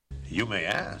You may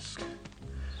ask,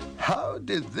 how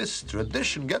did this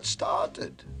tradition get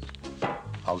started?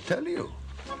 I'll tell you.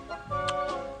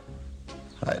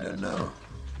 I don't know.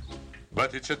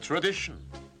 But it's a tradition.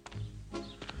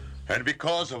 And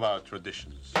because of our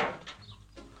traditions,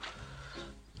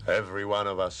 every one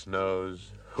of us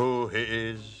knows who he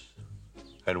is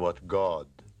and what God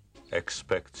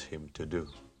expects him to do.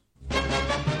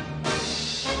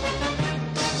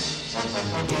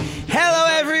 Hello,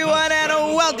 everyone, and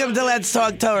welcome to Let's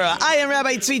Talk Torah. I am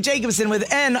Rabbi Tzvi Jacobson with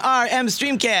NRM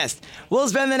Streamcast. We'll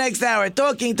spend the next hour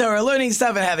talking Torah, learning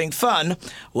stuff, and having fun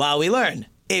while we learn.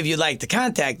 If you'd like to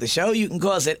contact the show, you can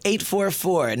call us at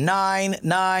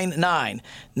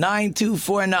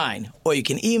 844-999-9249. Or you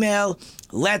can email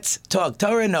Let's Talk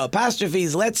Torah, no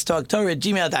apostrophes, Let's Talk Torah at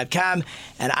gmail.com,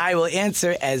 and I will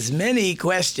answer as many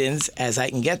questions as I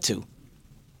can get to.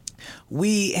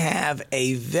 We have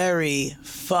a very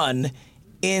fun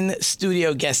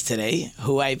in-studio guest today,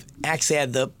 who I've actually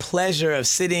had the pleasure of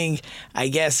sitting, I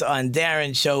guess, on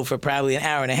Darren's show for probably an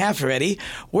hour and a half already.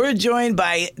 We're joined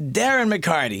by Darren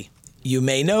McCarty. You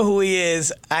may know who he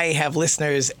is. I have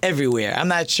listeners everywhere. I'm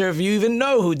not sure if you even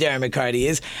know who Darren McCarty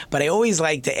is, but I always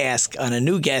like to ask on a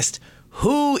new guest,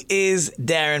 who is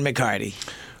Darren McCarty?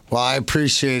 Well, I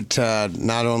appreciate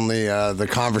not only the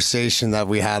conversation that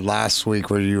we had last week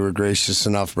where you were gracious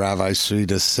enough, Rabbi Tzvi,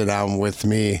 to sit down with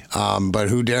me, but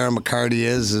who Darren McCarty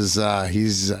is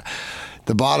he's...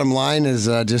 The bottom line is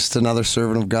just another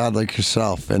servant of God like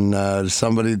yourself, and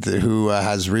somebody who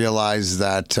has realized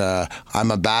that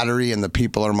I'm a battery and the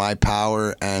people are my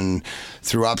power, and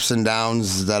through ups and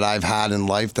downs that I've had in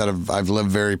life that I've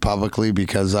lived very publicly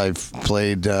because I've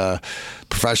played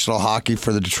professional hockey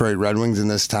for the Detroit Red Wings in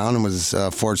this town and was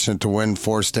fortunate to win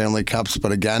 4 Stanley Cups.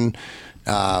 But again,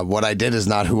 what I did is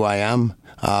not who I am.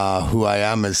 Who I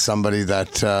am is somebody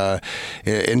that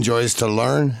enjoys to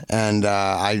learn, and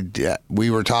we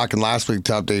were talking last week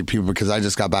to update people because I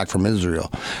just got back from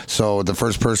Israel. So the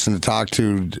first person to talk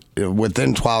to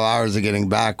within 12 hours of getting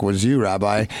back was you,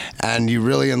 Rabbi, and you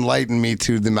really enlightened me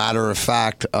to the matter of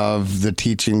fact of the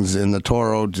teachings in the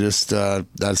Torah, just as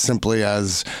simply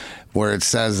as where it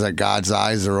says that God's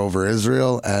eyes are over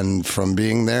Israel, and from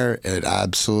being there, it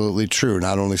absolutely true,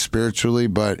 not only spiritually,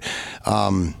 but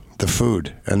the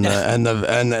food and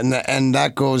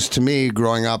that goes to me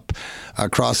growing up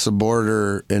across the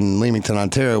border in Leamington,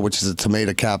 Ontario, which is the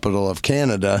tomato capital of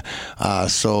Canada.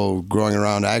 So growing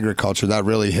around agriculture, that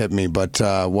really hit me. But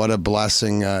what a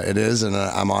blessing it is, and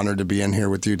I'm honored to be in here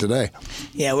with you today.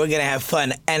 Yeah, we're going to have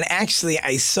fun. And actually,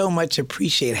 I so much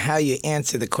appreciate how you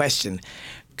answer the question,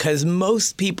 because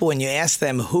most people, when you ask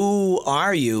them, who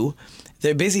are you,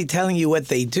 they're busy telling you what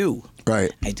they do.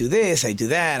 Right. I do this, I do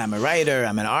that, I'm a writer,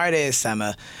 I'm an artist,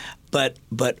 but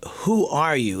who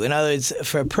are you? In other words,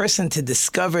 for a person to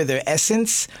discover their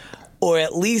essence, or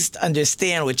at least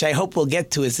understand, which I hope we'll get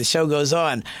to as the show goes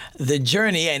on, the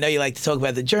journey. I know you like to talk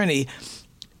about the journey.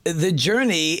 The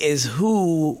journey is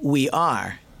who we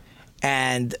are.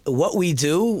 And what we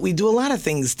do a lot of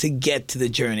things to get to the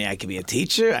journey. I could be a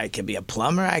teacher, I could be a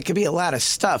plumber, I could be a lot of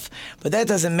stuff, but that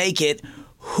doesn't make it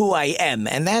who I am.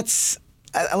 And that's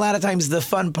a lot of times the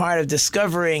fun part of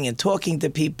discovering and talking to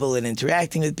people and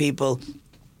interacting with people.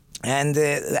 And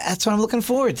that's what I'm looking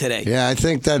forward today. Yeah, I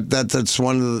think that's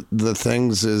one of the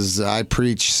things is I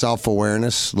preach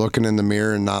self-awareness, looking in the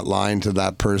mirror and not lying to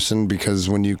that person, because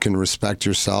when you can respect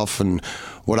yourself, and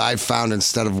what I've found,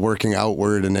 instead of working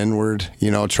outward and inward,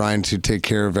 trying to take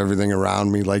care of everything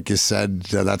around me, like you said,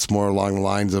 that's more along the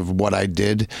lines of what I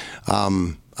did.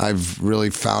 I've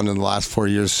really found in the last 4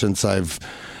 years since I'm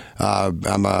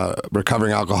a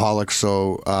recovering alcoholic,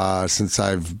 so since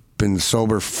I've been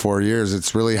sober for 4 years,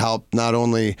 it's really helped not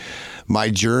only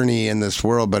my journey in this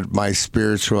world, but my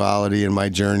spirituality and my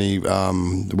journey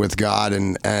with God.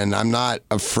 And I'm not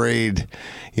afraid.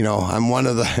 I'm one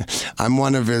of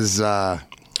His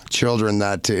children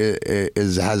that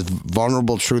has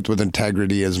vulnerable truth with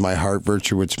integrity as my heart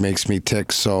virtue, which makes me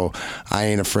tick. So I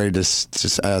ain't afraid to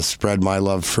spread my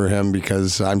love for Him,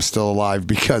 because I'm still alive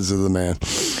because of the man.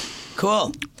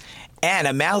 Cool. And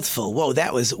a mouthful. Whoa,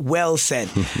 that was well said.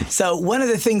 So one of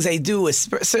the things I do is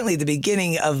certainly at the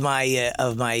beginning of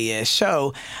my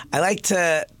show, I like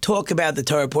to talk about the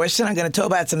Torah portion. I'm going to talk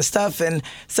about some stuff, and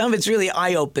some of it's really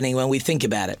eye-opening when we think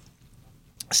about it.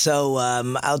 So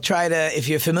I'll try to, if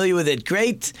you're familiar with it,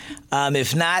 great.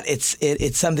 If not, it's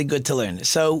something good to learn.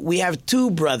 So we have 2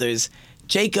 brothers,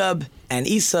 Jacob and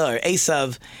Esau, or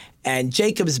Esav, and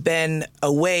Jacob's been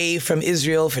away from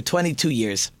Israel for 22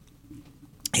 years.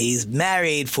 He's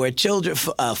married, 4 children,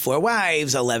 4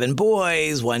 wives, 11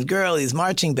 boys, 1 girl. He's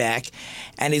marching back,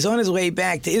 and he's on his way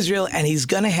back to Israel, and he's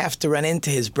going to have to run into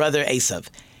his brother Esav.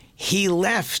 He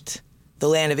left the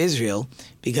land of Israel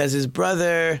because his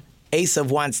brother Esav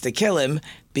wants to kill him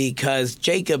because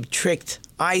Jacob tricked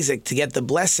Isaac to get the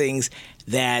blessings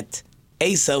that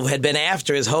Esav had been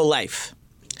after his whole life.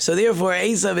 So therefore,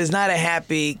 Esav is not a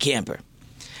happy camper.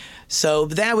 So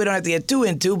that we don't have to get too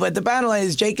into, but the bottom line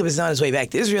is Jacob is on his way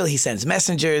back to Israel. He sends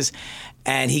messengers,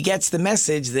 and he gets the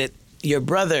message that your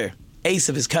brother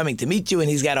Esav is coming to meet you, and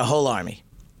he's got a whole army.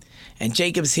 And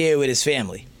Jacob's here with his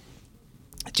family.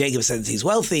 Jacob says he's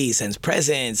wealthy. He sends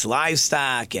presents,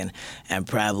 livestock, and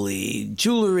probably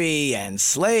jewelry and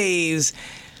slaves.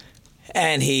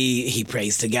 And he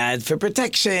prays to God for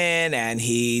protection, and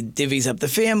he divvies up the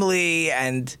family.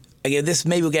 And again, this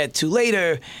maybe we'll get to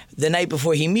later. The night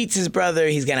before he meets his brother,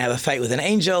 he's going to have a fight with an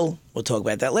angel. We'll talk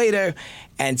about that later.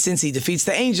 And since he defeats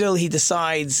the angel, he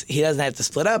decides he doesn't have to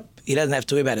split up. He doesn't have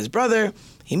to worry about his brother.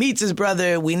 He meets his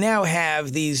brother. We now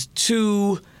have these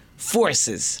 2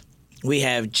 forces. We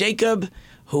have Jacob,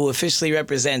 who officially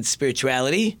represents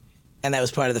spirituality, and that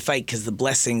was part of the fight because the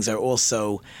blessings are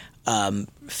also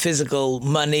physical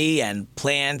money and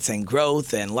plants and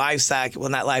growth and livestock. Well,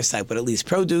 not livestock, but at least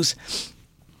produce.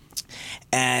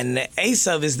 And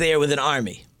Esav is there with an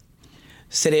army.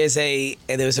 So there was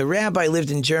a rabbi who lived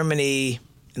in Germany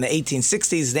in the 1860s.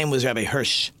 His name was Rabbi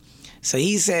Hirsch. So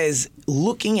he says,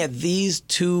 looking at these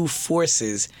 2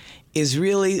 forces is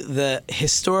really the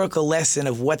historical lesson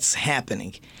of what's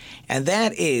happening. And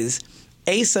that is,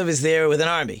 Esav is there with an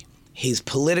army. He's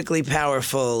politically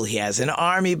powerful. He has an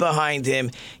army behind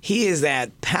him. He is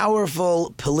that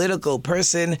powerful political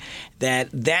person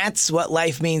that's what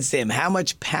life means to him. How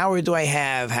much power do I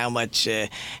have? How much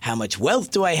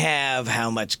wealth do I have?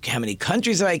 How many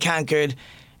countries have I conquered?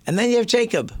 And then you have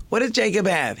Jacob. What does Jacob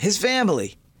have? His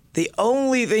family. The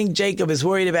only thing Jacob is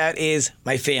worried about is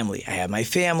my family. I have my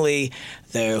family.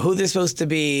 They're who they're supposed to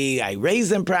be. I raise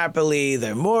them properly.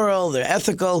 They're moral. They're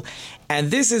ethical.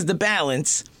 And this is the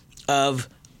balance of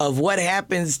what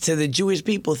happens to the Jewish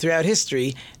people throughout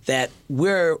history, that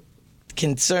we're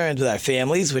concerned with our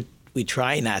families. We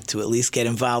try not to at least get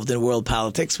involved in world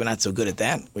politics. We're not so good at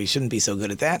that. We shouldn't be so good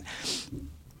at that.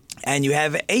 And you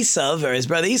have Esav, or his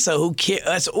brother Esau,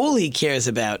 that's all he cares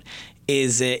about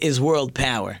is world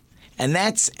power.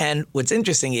 And what's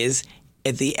interesting is,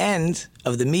 at the end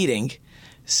of the meeting,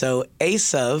 so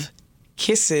Esav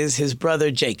kisses his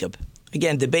brother Jacob.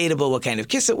 Again, debatable what kind of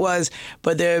kiss it was,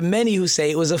 but there are many who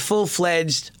say it was a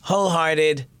full-fledged,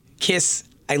 wholehearted kiss,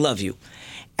 I love you.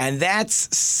 And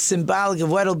that's symbolic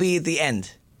of what will be at the end.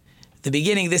 The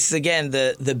beginning, this is again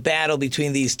the battle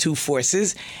between these 2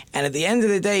 forces, and at the end of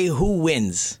the day, who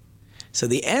wins? So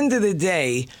the end of the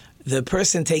day, the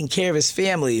person taking care of his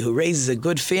family, who raises a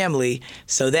good family,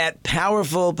 so that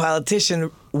powerful politician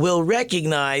will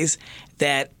recognize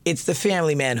that it's the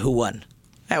family man who won.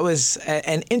 That was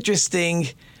an interesting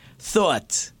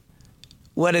thought.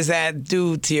 What does that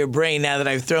do to your brain now that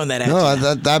I've thrown that at you?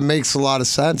 No, that makes a lot of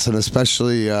sense, and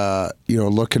especially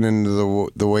looking into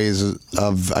the ways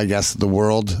of, I guess, the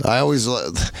world. I always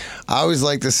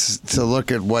like to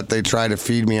look at what they try to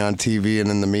feed me on TV and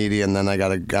in the media, and then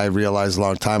I realized a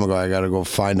long time ago I got to go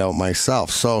find out myself.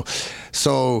 So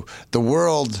the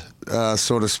world,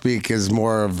 so to speak, is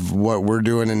more of what we're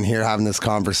doing in here, having this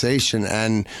conversation,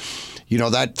 and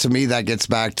that to me, that gets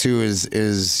back to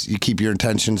is you keep your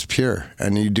intentions pure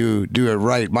and you do it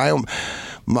right.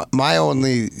 My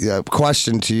only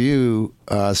question to you,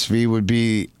 Svi, would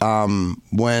be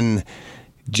when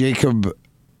Jacob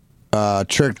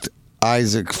tricked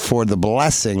Isaac for the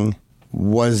blessing,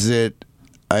 was it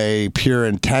a pure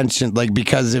intention? Like,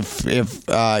 because if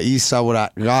Esau would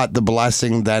have got the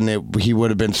blessing, then he would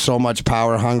have been so much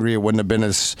power hungry, it wouldn't have been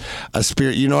a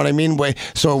spirit. You know what I mean?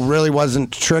 So it really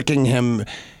wasn't tricking him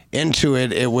into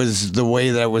it. It was the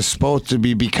way that it was supposed to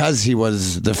be, because he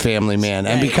was the family man,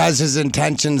 and because his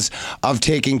intentions of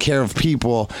taking care of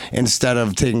people instead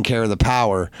of taking care of the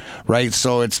power, right?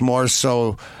 So it's more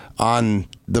so on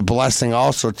the blessing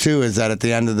also, too, is that at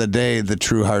the end of the day, the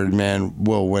true-hearted man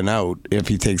will win out if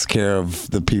he takes care of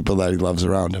the people that he loves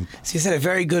around him. So you said a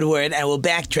very good word, and we'll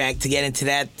backtrack to get into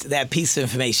that piece of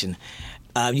information.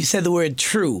 You said the word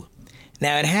true.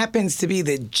 Now, it happens to be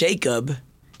that Jacob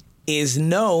is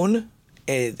known,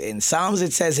 in Psalms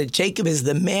it says that Jacob is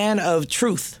the man of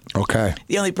truth. Okay.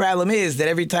 The only problem is that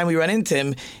every time we run into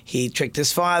him, he tricked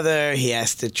his father, he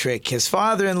has to trick his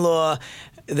father-in-law.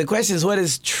 The question is, what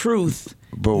does truth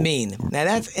mean? Now,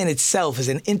 that in itself is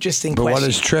an interesting question. But what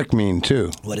does trick mean,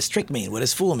 too? What does trick mean? What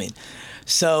does fool mean?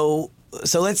 So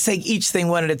let's take each thing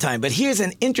one at a time. But here's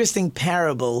an interesting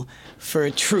parable for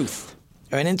truth,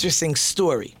 or an interesting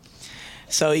story.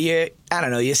 So you're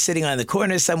sitting on the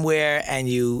corner somewhere, and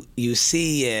you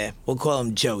see, we'll call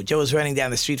him Joe. Joe is running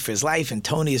down the street for his life, and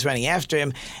Tony is running after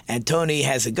him, and Tony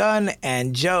has a gun,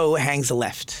 and Joe hangs a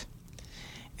left.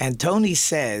 And Tony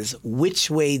says, which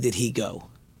way did he go?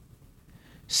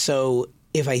 So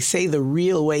if I say the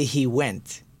real way he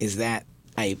went, is that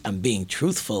I'm being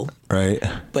truthful? Right.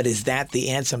 But is that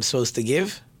the answer I'm supposed to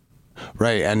give?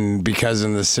 Right, and because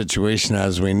in this situation,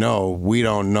 as we know, we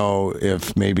don't know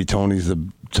if maybe Tony's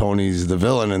the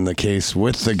villain in the case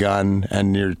with the gun,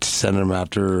 and you're sending him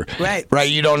after. Right.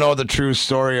 Right. You don't know the true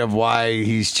story of why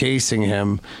he's chasing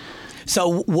him.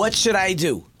 So what should I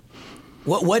do?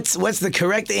 What's the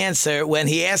correct answer when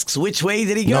he asks which way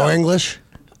did he go? No English.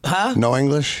 Huh? No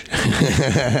English?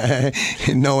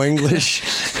 No English,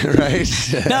 right?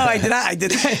 No, I did not.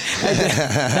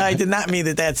 I did not mean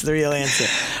that that's the real answer.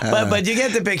 But you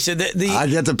get the picture. I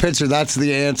get the picture. That's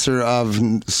the answer of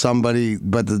somebody.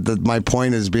 But my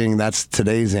point is being that's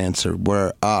today's answer.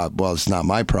 Where, well, it's not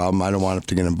my problem. I don't want him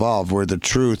to get involved. Where the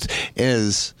truth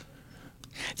is.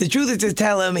 The truth is to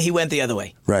tell him he went the other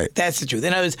way. Right. That's the truth.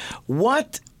 In other words,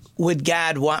 what would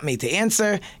God want me to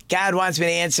answer? God wants me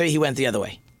to answer he went the other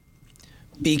way.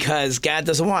 Because God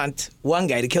doesn't want one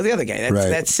guy to kill the other guy.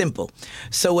 That's simple.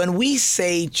 So when we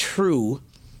say true,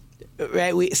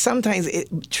 right? Sometimes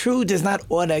true does not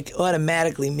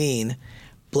automatically mean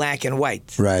black and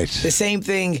white. Right. The same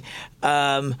thing.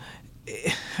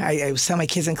 I was telling my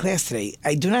kids in class today.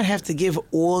 I do not have to give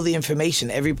all the information.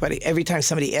 Every time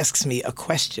somebody asks me a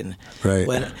question.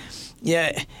 Right.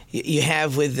 You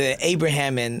have with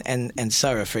Abraham and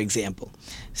Sarah, for example.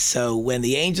 So when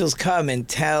the angels come and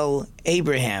tell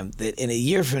Abraham that in a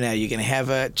year from now you're going to have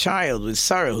a child with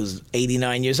Sarah, who's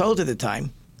 89 years old at the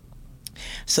time.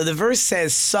 So the verse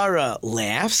says Sarah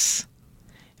laughs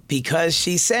because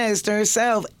she says to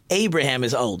herself, Abraham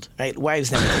is old, right?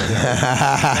 Wives never do that.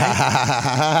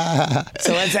 Right?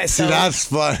 So what's that? So, that's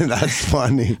funny. That's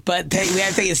funny. But we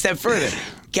have to take it a step further.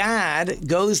 God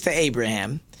goes to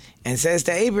Abraham and says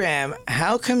to Abraham,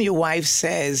 how come your wife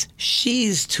says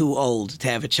she's too old to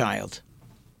have a child?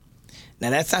 Now,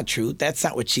 that's not true. That's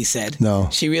not what she said. No.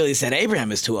 She really said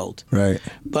Abraham is too old. Right.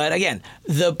 But again,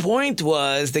 the point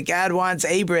was that God wants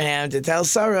Abraham to tell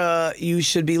Sarah, you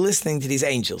should be listening to these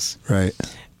angels. Right.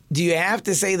 Do you have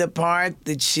to say the part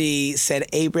that she said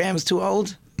Abraham's too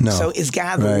old? No. So is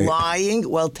God lying?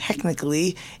 Well,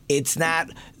 technically, it's not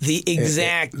the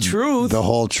exact truth. The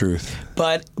whole truth.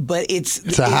 But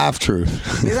it's a half truth.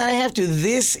 It's not a half truth.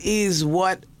 This is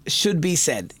what should be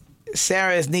said.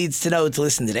 Sarah needs to know to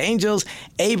listen to the angels.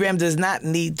 Abraham does not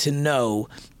need to know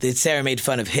that Sarah made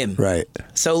fun of him. Right.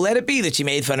 So let it be that she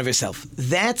made fun of herself.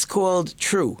 That's called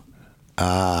true.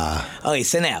 Okay,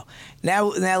 so now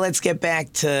let's get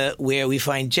back to where we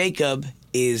find Jacob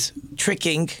is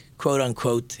tricking, quote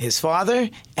unquote, his father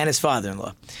and his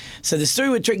father-in-law. So the story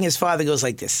with tricking his father goes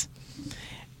like this.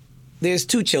 There's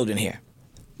two children here.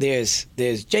 There's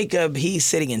Jacob, he's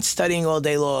sitting and studying all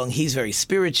day long. He's very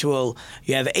spiritual.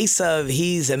 You have Esav,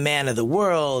 he's a man of the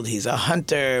world. He's a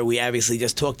hunter. We obviously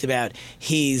just talked about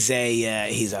he's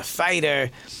a fighter.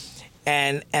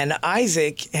 And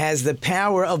Isaac has the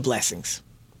power of blessings.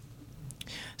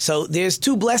 So there's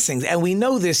two blessings, and we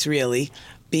know this really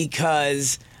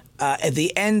because at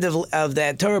the end of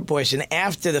that Torah portion,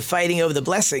 after the fighting over the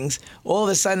blessings, all of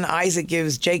a sudden Isaac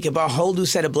gives Jacob a whole new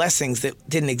set of blessings that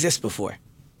didn't exist before.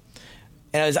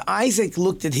 And as Isaac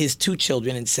looked at his two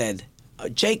children and said,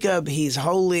 Jacob, he's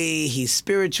holy, he's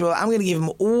spiritual, I'm going to give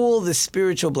him all the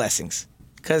spiritual blessings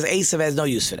because Esav has no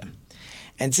use for them.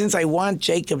 And since I want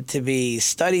Jacob to be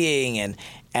studying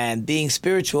and being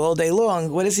spiritual all day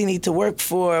long, what does he need to work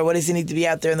for? What does he need to be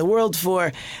out there in the world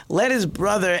for? Let his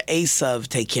brother Esav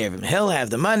take care of him. He'll have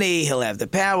the money, he'll have the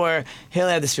power, he'll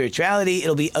have the spirituality.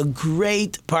 It'll be a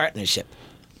great partnership.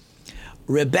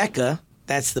 Rebecca,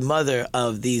 that's the mother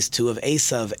of these two, of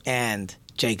Esav and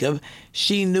Jacob,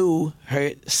 she knew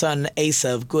her son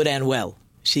Esav good and well.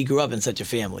 She grew up in such a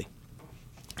family.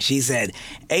 She said,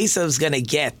 Esav's going to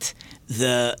get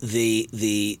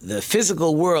the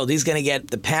physical world. He's going to get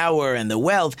the power and the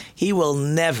wealth. He will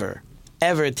never,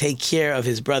 ever take care of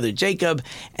his brother Jacob,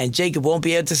 and Jacob won't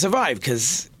be able to survive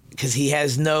because he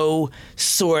has no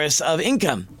source of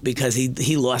income because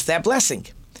he lost that blessing.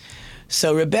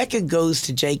 So Rebecca goes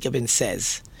to Jacob and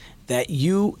says that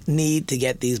you need to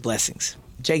get these blessings.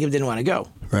 Jacob didn't want to go.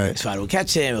 Right. His father will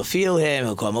catch him, he'll feel him,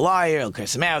 he'll call him a liar, he'll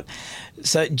curse him out.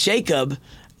 So Jacob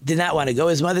did not want to go.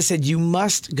 His mother said, you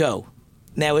must go.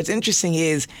 Now, what's interesting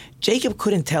is Jacob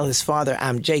couldn't tell his father,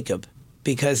 I'm Jacob,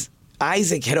 because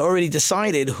Isaac had already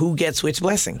decided who gets which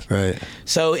blessing. Right.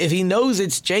 So if he knows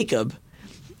it's Jacob,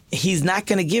 he's not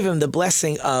going to give him the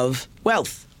blessing of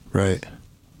wealth. Right.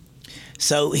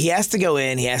 So he has to go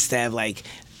in. He has to have like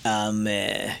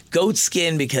goat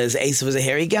skin because Esau was a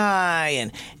hairy guy,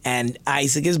 and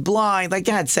Isaac is blind. Like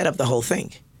God set up the whole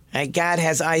thing. Right? God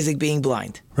has Isaac being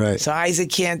blind. Right. So Isaac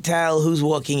can't tell who's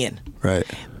walking in. Right.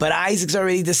 But Isaac's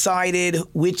already decided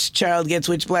which child gets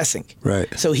which blessing. Right.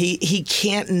 So he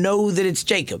can't know that it's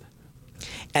Jacob.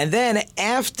 And then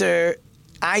after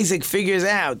Isaac figures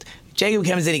out, Jacob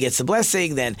comes in, he gets the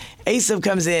blessing. Then Esau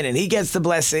comes in and he gets the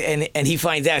blessing, and he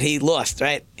finds out he lost,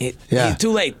 right? He's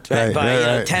too late, right?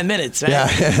 By 10 minutes, right? Yeah.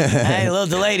 Right? A little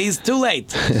delayed. He's too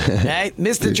late, right?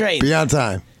 Missed the train. Be on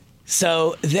time.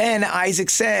 So then Isaac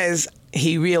says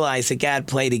he realized that God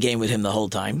played a game with him the whole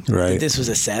time. Right. That this was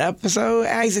a setup. So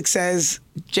Isaac says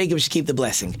Jacob should keep the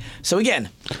blessing. So again,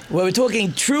 when we're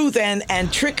talking truth and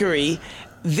trickery,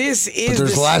 this is. But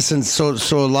there's lessons. So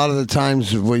a lot of the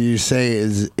times what you say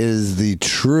is the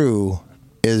true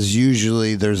is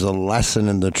usually there's a lesson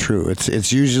in the true.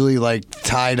 It's usually like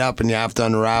tied up and you have to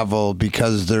unravel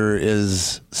because there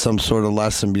is some sort of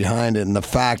lesson behind it. And the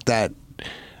fact that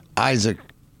Isaac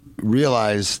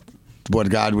realized what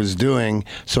God was doing,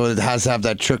 so it has to have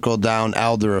that trickle down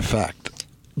elder effect.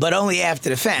 But only after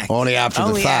the fact. Only after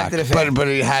the fact. But But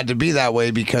it had to be that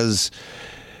way because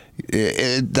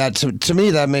to me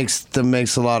that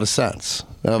makes a lot of sense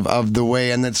of the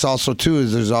way, and it's also too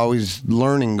is there's always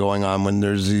learning going on when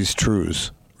there's these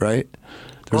truths, right?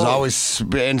 There's always,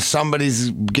 and somebody's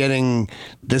getting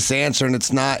this answer, and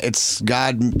it's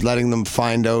God letting them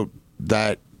find out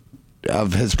that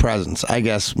of his presence, I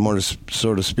guess, more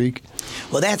so to speak.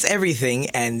 Well, that's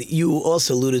everything, and you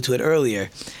also alluded to it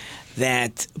earlier,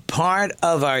 that part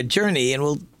of our journey, and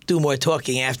we'll do more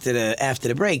talking after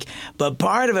the break, but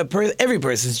part of every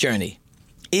person's journey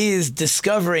is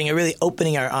discovering and really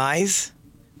opening our eyes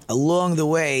along the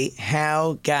way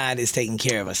how God is taking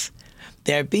care of us.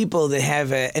 There are people that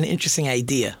have an interesting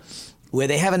idea where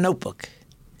they have a notebook,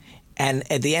 and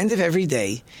at the end of every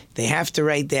day, they have to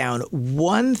write down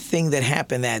one thing that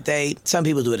happened that day. Some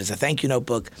people do it as a thank you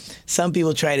notebook. Some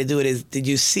people try to do it as, did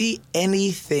you see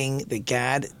anything that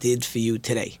God did for you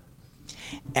today?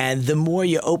 And the more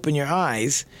you open your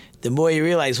eyes, the more you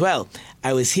realize, well,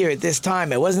 I was here at this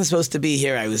time. I wasn't supposed to be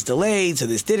here. I was delayed, so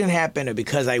this didn't happen. Or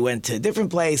because I went to a different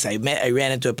place, I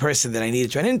ran into a person that I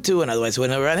needed to run into, and otherwise I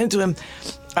wouldn't have run into him.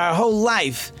 Our whole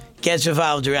life gets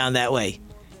revolved around that way.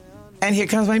 And here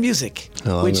comes my music,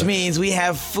 which means we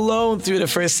have flown through the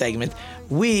first segment.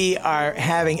 We are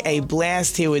having a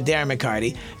blast here with Darren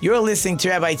McCarty. You're listening to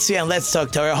Rabbi Tzvi on Let's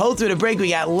Talk Torah. Hold through the break. We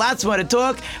got lots more to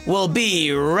talk. We'll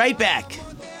be right back.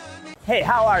 Hey,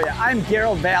 how are you? I'm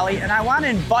Gerald Valley, and I want to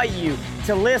invite you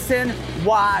to listen,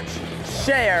 watch,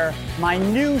 share my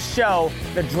new show,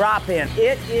 The Drop-In.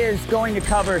 It is going to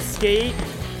cover skate,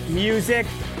 music,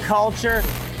 culture,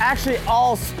 actually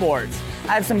all sports.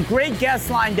 I have some great guests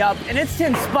lined up, and it's to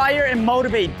inspire and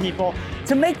motivate people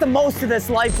to make the most of this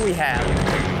life we have.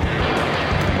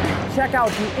 Check out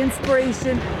the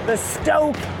inspiration, the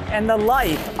stoke, and the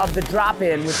life of The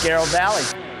Drop-In with Gerald Valley.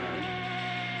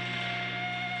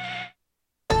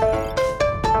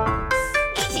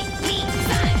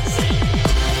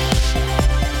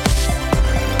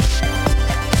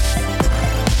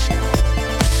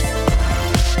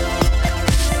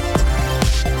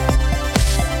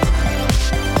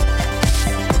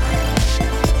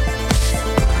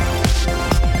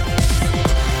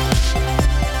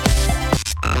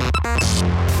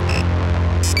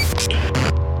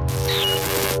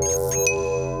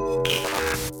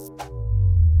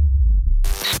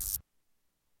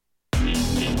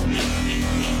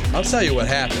 I'll tell you what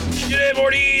happened. G'day,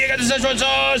 Morty. I got the Szechuan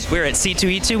sauce. We're at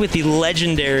C2E2 with the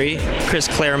legendary Chris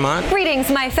Claremont. Greetings,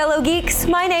 my fellow geeks.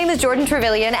 My name is Jordan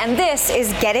Trevelyan, and this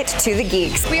is Get It to the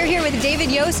Geeks. We're here with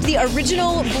David Yost, the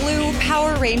original Blue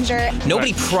Power Ranger.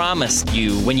 Nobody promised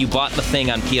you when you bought the thing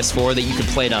on PS4 that you could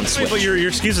play it on Switch. But your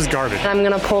excuse is garbage. I'm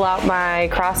gonna pull out my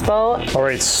crossbow. All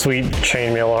right, sweet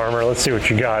chainmail armor. Let's see what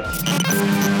you got.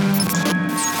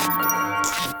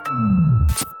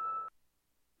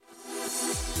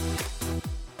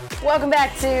 Welcome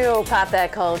back to Pop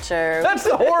That Culture. That's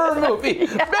the horror movie.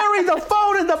 Bury the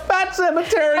phone in the pet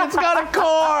cemetery. It's got a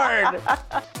cord.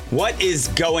 What is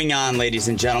going on, ladies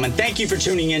and gentlemen? Thank you for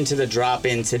tuning in to the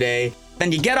Drop-In today.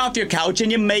 Then you get off your couch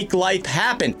and you make life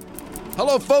happen.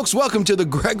 Hello, folks. Welcome to the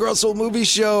Greg Russell Movie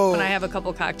Show. When I have a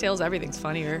couple cocktails, everything's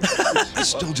funnier. I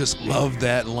still just love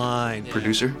that line.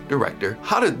 Producer, director,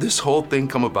 how did this whole thing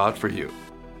come about for you?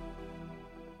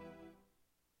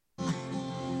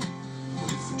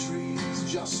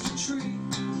 Just a tree.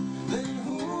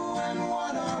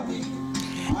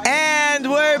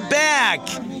 back,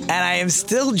 and I am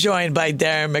still joined by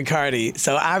Darren McCarty.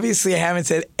 So obviously I haven't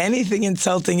said anything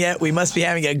insulting yet. We must be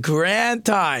having a grand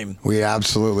time. We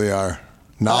absolutely are.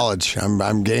 Knowledge.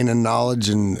 I'm gaining knowledge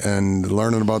and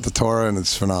learning about the Torah, and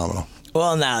it's phenomenal.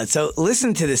 Well, now, so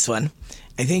listen to this one.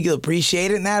 I think you'll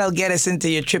appreciate it, and that'll get us into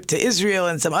your trip to Israel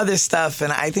and some other stuff,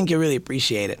 and I think you'll really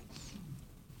appreciate it.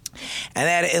 And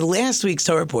that in last week's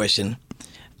Torah portion,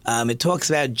 it talks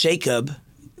about Jacob,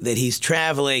 that he's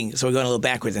traveling, so we're going a little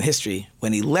backwards in history,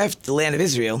 when he left the land of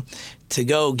Israel to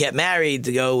go get married,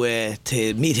 to go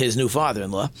to meet his new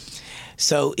father-in-law.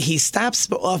 So he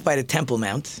stops off by the Temple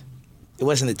Mount. It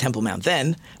wasn't the Temple Mount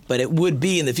then, but it would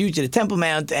be in the future the Temple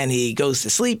Mount, and he goes to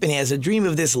sleep, and he has a dream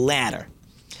of this ladder.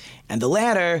 And the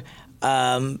ladder,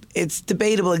 it's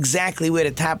debatable exactly where the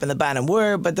top and the bottom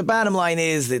were, but the bottom line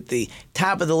is that the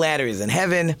top of the ladder is in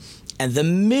heaven, and the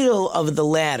middle of the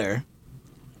ladder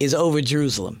is over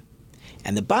Jerusalem.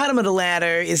 And the bottom of the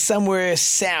ladder is somewhere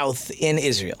south in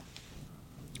Israel.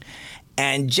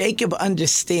 And Jacob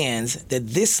understands that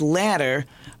this ladder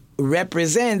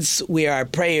represents where our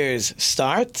prayers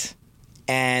start,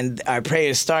 and our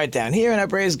prayers start down here, and our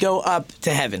prayers go up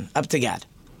to heaven, up to God.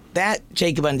 That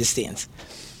Jacob understands.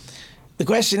 The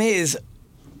question is,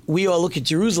 we all look at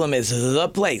Jerusalem as the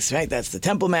place, right? That's the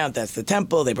Temple Mount, that's the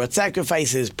temple. They brought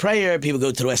sacrifices, prayer. People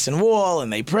go to the Western Wall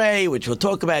and they pray, which we'll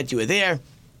talk about. You were there.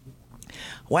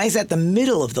 Why is that the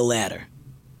middle of the ladder?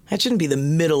 That shouldn't be the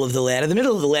middle of the ladder. The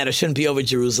middle of the ladder shouldn't be over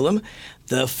Jerusalem.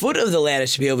 The foot of the ladder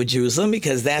should be over Jerusalem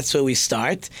because that's where we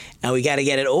start, and we got to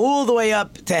get it all the way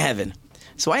up to heaven.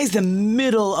 So why is the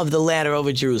middle of the ladder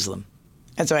over Jerusalem?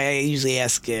 That's why I usually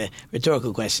ask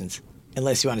rhetorical questions.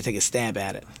 Unless you want to take a stab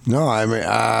at it. No, I mean,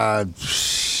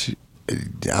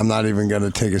 I'm not even going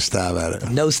to take a stab at it.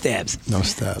 No stabs. No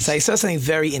stabs. So I saw something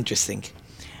very interesting.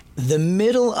 The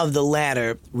middle of the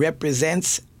ladder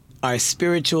represents our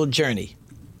spiritual journey.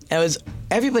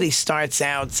 Everybody starts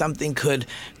out, something could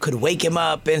wake him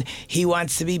up, and he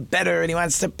wants to be better, and he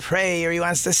wants to pray, or he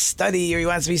wants to study, or he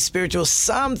wants to be spiritual.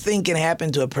 Something can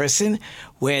happen to a person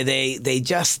where they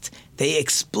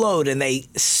explode, and they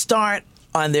start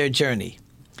on their journey.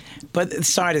 But the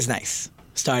start is nice.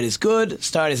 Start is good.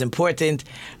 Start is important.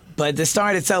 But the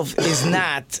start itself is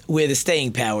not where the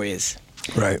staying power is.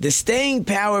 Right. The staying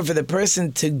power for the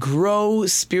person to grow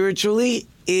spiritually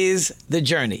is the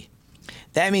journey.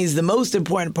 That means the most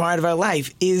important part of our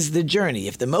life is the journey.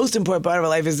 If the most important part of our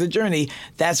life is the journey,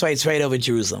 that's why it's right over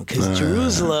Jerusalem. Because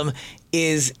Jerusalem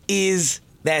is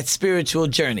that spiritual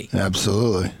journey.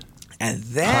 Absolutely. And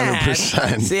that,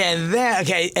 100%. See, and that,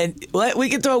 okay, and we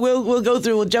can talk. We'll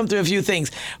jump through a few things.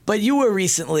 But you were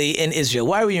recently in Israel.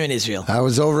 Why were you in Israel? I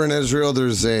was over in Israel.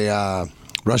 There's a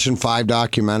Russian 5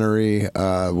 documentary,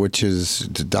 which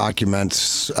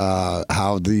documents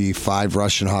how the 5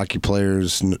 Russian hockey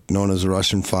players, known as the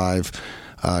Russian 5,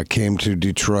 came to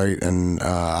Detroit, and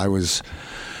I was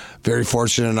very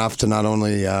fortunate enough to not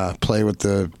only play with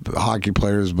the hockey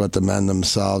players, but the men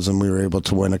themselves, and we were able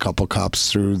to win a couple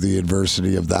cups through the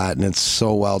adversity of that. And it's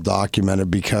so well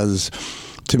documented because,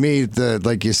 to me,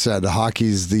 like you said,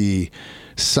 hockey's the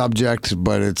subject,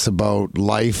 but it's about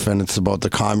life, and it's about the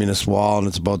communist wall, and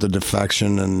it's about the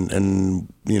defection, and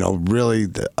really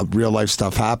the real life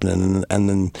stuff happening, and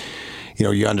then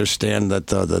you understand that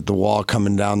the wall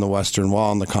coming down, the Western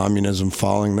Wall, and the communism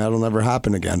falling, that'll never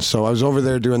happen again. So I was over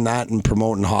there doing that and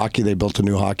promoting hockey. They built a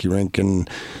new hockey rink in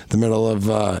the middle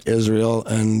of Israel,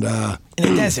 and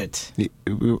in the desert.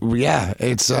 Yeah,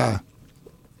 it's.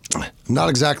 I'm not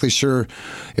exactly sure.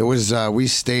 It was we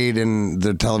stayed in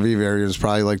the Tel Aviv area. It was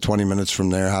probably like 20 minutes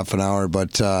from there, half an hour.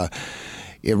 But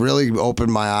it really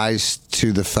opened my eyes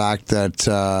to the fact that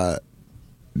the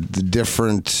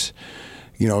different,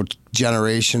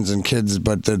 generations and kids,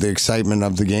 but the excitement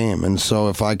of the game. And so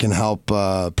if I can help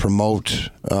promote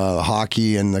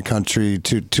hockey in the country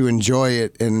to enjoy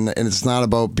it, and it's not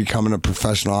about becoming a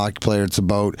professional hockey player. It's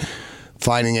about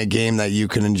finding a game that you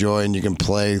can enjoy and you can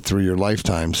play through your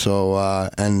lifetime. So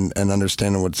and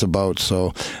understanding what it's about.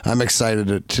 So I'm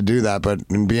excited to do that. But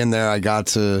in being there, I got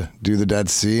to do the Dead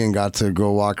Sea and got to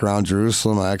go walk around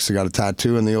Jerusalem. I actually got a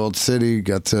tattoo in the old city.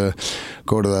 Got to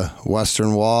go to the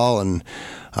Western Wall and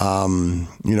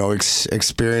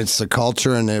experience the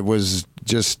culture. And it was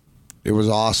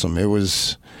awesome. It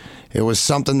was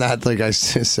something that, like I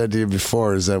said to you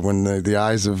before, is that when the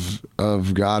eyes of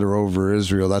God are over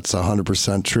Israel, that's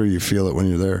 100% true. You feel it when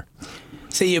you're there.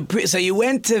 So you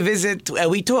went to visit.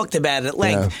 We talked about it at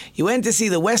length. Yeah. You went to see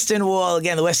the Western Wall.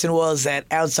 Again, the Western Wall is that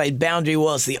outside boundary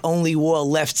wall. It's the only wall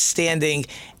left standing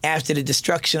after the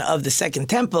destruction of the Second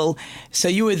Temple. So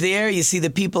you were there. You see the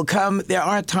people come. There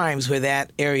are times where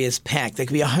that area is packed. There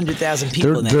could be 100,000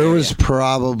 people in that There area. was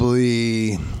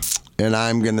probably, and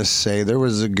I'm going to say there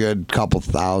was a good couple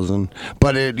thousand.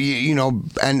 But it, you know,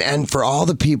 and for all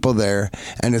the people there,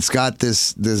 and it's got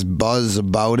this buzz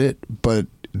about it, but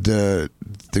the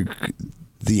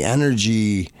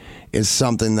energy is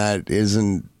something that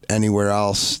isn't anywhere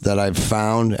else that I've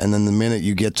found. And then the minute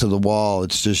you get to the wall,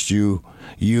 it's just you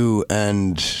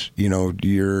and, you know,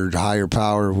 your higher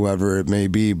power, whoever it may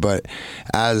be. But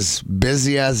as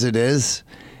busy as it is,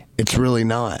 it's really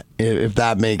not, if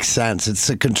that makes sense. It's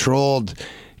a controlled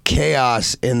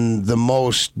chaos in the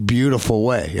most beautiful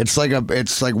way. It's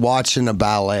like watching a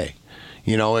ballet.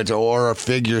 You know, or a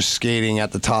figure skating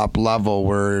at the top level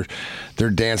where they're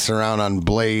dancing around on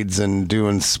blades and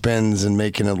doing spins and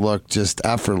making it look just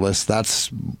effortless.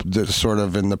 That's sort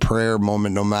of in the prayer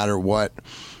moment, no matter what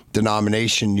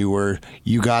denomination you were,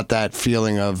 you got that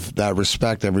feeling of that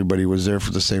respect. Everybody was there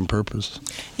for the same purpose.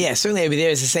 Yeah, certainly everybody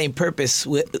there is the same purpose.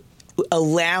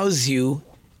 Allows you.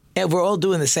 And we're all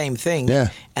doing the same thing. Yeah.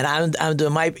 And I'm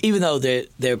doing my, even though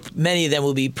many of them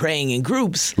will be praying in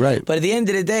groups. Right. But at the end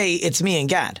of the day, it's me and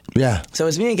God. Yeah. So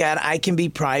it's me and God. I can be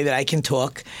private. I can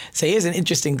talk. So here's an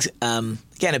interesting, again,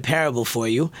 a parable for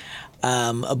you.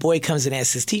 A boy comes and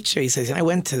asks his teacher. He says, I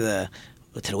went to the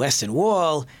Western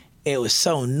Wall. It was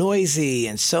so noisy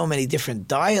and so many different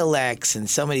dialects and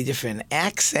so many different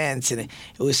accents. And it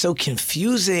was so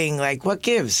confusing. Like, what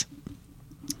gives?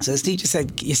 So his teacher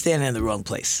said, you're standing in the wrong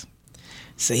place.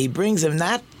 So he brings him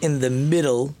not in the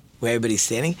middle where everybody's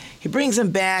standing. He brings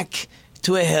him back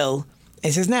to a hill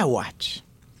and says, now watch.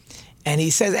 And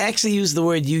he says, actually use the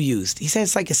word you used. He said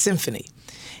it's like a symphony.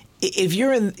 If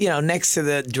you're in, next to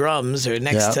the drums or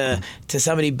next to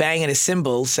somebody banging a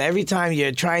cymbal, so every time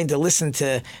you're trying to listen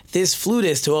to this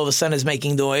flutist who all of a sudden is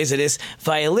making noise or this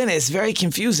violinist, very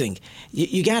confusing.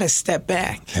 You got to step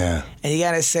back. Yeah. And you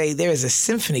got to say, there is a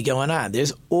symphony going on.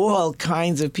 There's all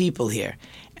kinds of people here.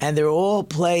 And they're all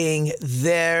playing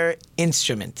their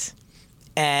instrument.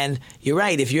 And you're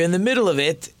right, if you're in the middle of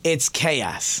it, it's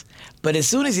chaos. But as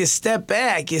soon as you step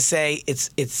back, you say,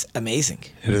 it's amazing.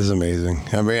 It is amazing.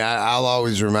 I mean, I'll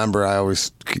always remember, I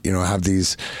always, have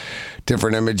these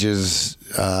different images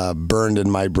burned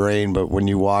in my brain, but when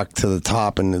you walk to the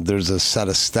top and there's a set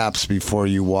of steps before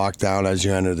you walk down as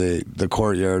you enter the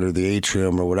courtyard or the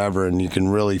atrium or whatever, and you can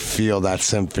really feel that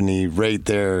symphony right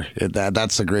there.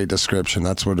 That's a great description.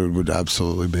 That's what it would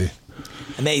absolutely be.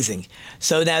 Amazing.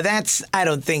 So now I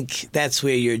don't think that's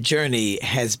where your journey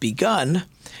has begun.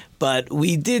 But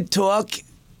we did talk.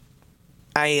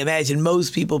 I imagine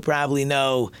most people probably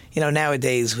know,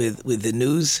 nowadays with the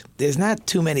news, there's not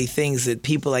too many things that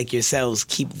people like yourselves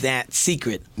keep that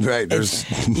secret. Right.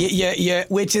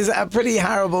 Which is a pretty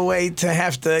horrible way to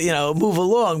have to, move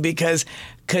along because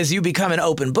you become an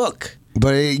open book.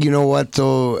 But you know what,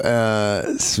 though,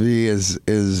 Svi,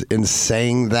 is in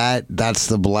saying that, that's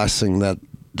the blessing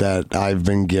that I've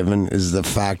been given, is the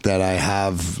fact that I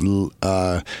have...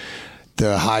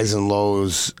 the highs and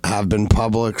lows have been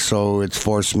public, so it's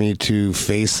forced me to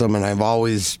face them, and I've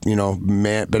always, been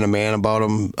a man about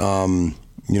them.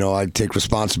 I take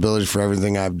responsibility for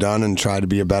everything I've done and try to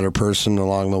be a better person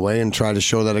along the way and try to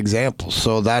show that example.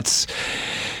 So that's,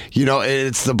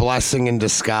 it's the blessing in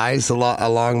disguise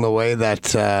along the way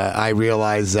that I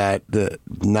realize that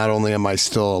not only am I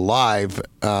still alive,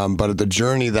 but the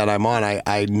journey that I'm on,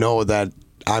 I know that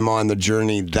I'm on the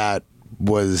journey that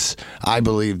I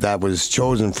believe that was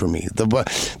chosen for me.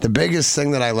 The biggest thing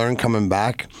that I learned coming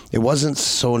back, it wasn't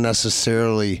so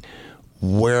necessarily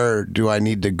where do I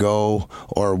need to go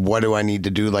or what do I need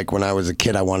to do. Like when I was a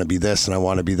kid, I want to be this and I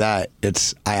want to be that.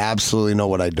 It's I absolutely know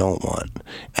what I don't want.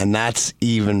 And that's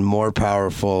even more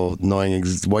powerful, knowing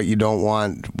what you don't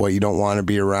want to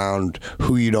be around,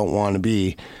 who you don't want to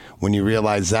be. When you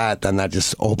realize that, then that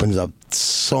just opens up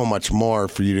so much more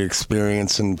for you to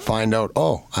experience and find out,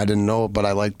 oh, I didn't know it, but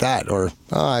I like that. Or,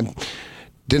 oh, I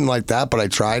didn't like that, but I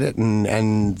tried it.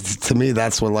 And to me,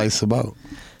 that's what life's about.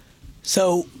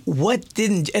 So what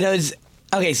didn't...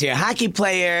 Okay, so you're a hockey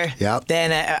player. Yep.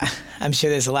 Then I'm sure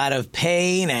there's a lot of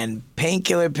pain and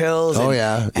painkiller pills. Oh,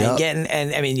 yeah.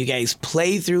 And you guys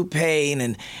play through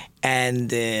pain and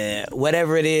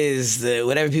whatever it is,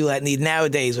 whatever people need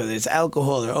nowadays, whether it's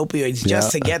alcohol or opioids,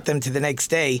 just to get them to the next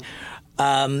day.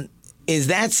 Is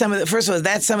that some of the, first of all, is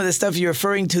that some of the stuff you're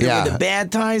referring to that were the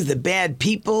bad times, the bad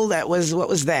people? What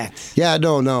was that? Yeah,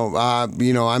 no.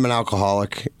 I'm an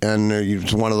alcoholic, and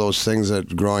it's one of those things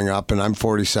that growing up, and I'm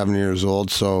 47 years old,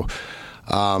 so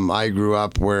I grew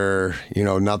up where,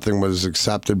 nothing was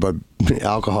accepted, but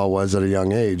alcohol was at a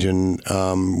young age. And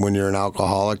when you're an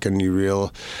alcoholic and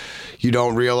you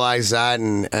don't realize that,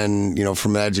 and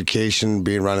from education,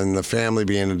 being running in the family,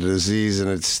 being a disease, and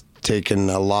it's taken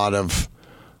a lot of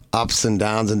ups and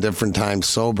downs and different times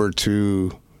sober to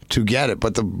get it.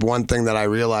 But the one thing that I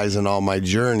realize in all my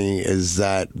journey is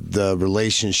that the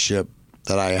relationship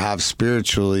that I have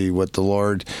spiritually with the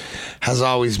Lord has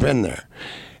always been there.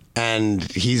 And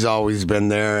he's always been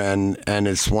there, and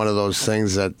it's one of those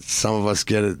things that some of us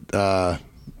get it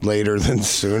later than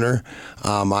sooner.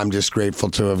 I'm just grateful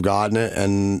to have gotten it,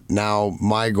 and now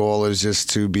my goal is just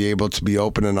to be able to be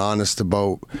open and honest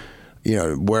about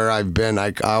where I've been.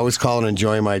 I always call it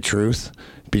enjoying my truth,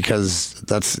 because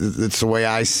it's the way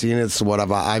I seen it. It's what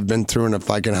I've been through, and if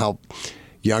I can help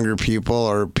younger people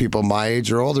or people my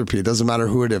age or older people, it doesn't matter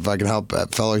who it is, if I can help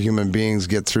fellow human beings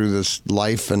get through this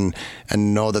life and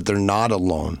know that they're not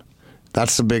alone.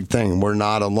 That's the big thing. We're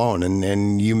not alone.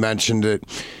 And you mentioned it,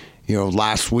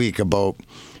 last week about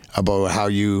how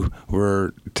you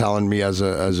were telling me as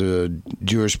a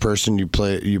Jewish person you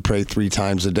pray 3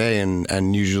 times a day,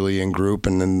 and usually in group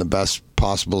and in the best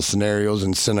possible scenarios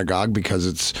in synagogue, because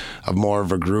it's more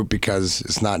of a group, because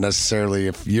it's not necessarily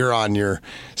if you're on your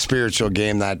spiritual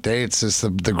game that day, it's just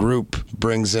the group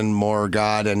brings in more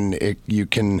God, and you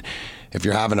can, if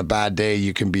you're having a bad day,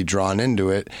 you can be drawn into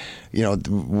it.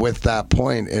 With that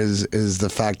point is the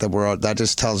fact that that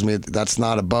just tells me that's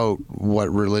not about what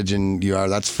religion you are.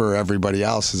 That's for everybody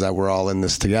else, is that we're all in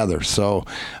this together. So,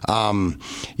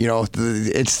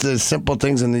 it's the simple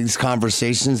things in these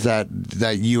conversations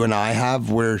that you and I have,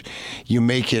 where you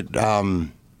make it a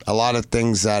lot of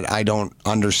things that I don't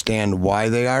understand why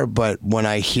they are, but when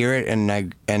I hear it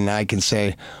and I can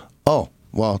say, oh,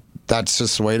 well, that's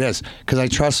just the way it is, because I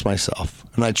trust myself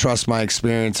and I trust my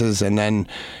experiences, and then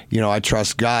I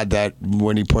trust God that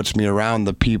when he puts me around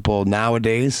the people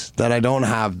nowadays, that I don't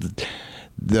have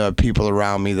the people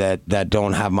around me that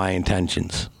don't have my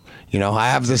intentions. I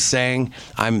have this saying,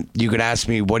 you could ask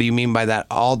me, what do you mean by that,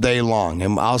 all day long,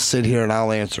 and I'll sit here and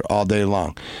I'll answer all day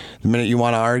long. The minute you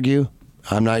want to argue,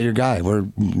 I'm not your guy. We're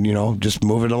just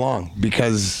move it along,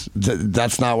 because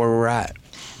that's not where we're at.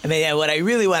 I mean, what I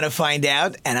really want to find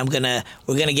out, and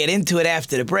we're gonna get into it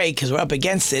after the break because we're up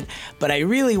against it, but I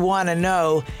really want to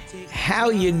know how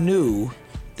you knew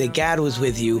that God was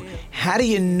with you. How do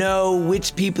you know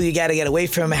which people you got to get away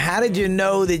from? How did you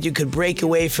know that you could break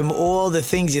away from all the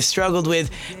things you struggled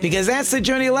with? Because that's the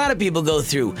journey a lot of people go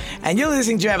through. And you're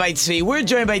listening to Rabbi Tzvi. We're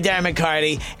joined by Darren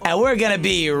McCarty, and we're going to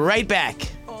be right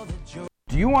back.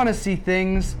 Do you want to see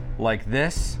things like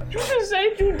this? Did you just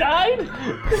say you died?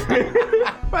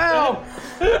 Well,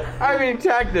 I mean,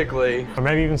 technically. Or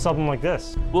maybe even something like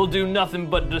this. We'll do nothing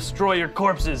but destroy your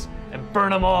corpses and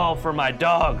burn them all for my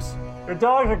dogs. Your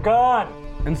dogs are gone.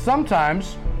 And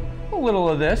sometimes, a little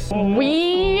of this.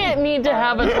 We need to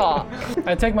have a talk.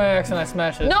 I take my axe and I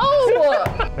smash it. No!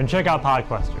 And check out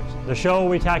Podquesters, the show where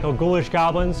we tackle ghoulish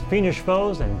goblins, fiendish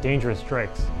foes, and dangerous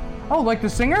drakes. Oh, like the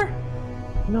singer?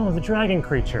 No, the dragon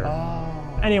creature.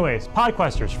 Anyways,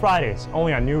 Podquesters, Fridays,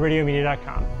 only on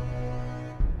NewRadioMedia.com.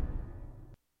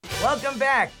 Welcome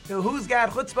back to Who's Got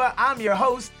Chutzpah. I'm your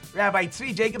host, Rabbi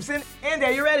Tzvi Jacobson. Andy,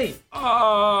 are you ready?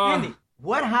 Andy,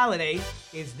 what holiday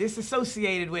is this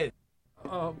associated with?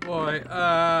 Oh boy,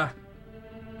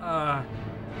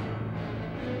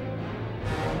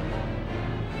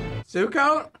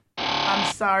 Sukkot?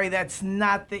 I'm sorry, that's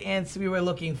not the answer we were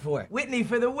looking for. Whitney,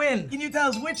 for the win. Can you tell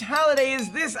us which holiday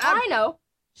is this? I know.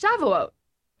 Shavuot.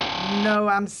 No,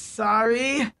 I'm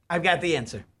sorry. I've got the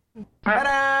answer.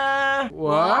 Ta-da!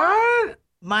 What?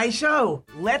 My show,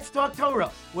 Let's Talk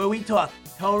Torah, where we talk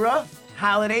Torah,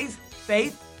 holidays,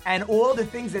 faith, and all the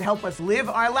things that help us live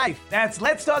our life. That's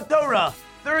Let's Talk Torah,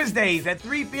 Thursdays at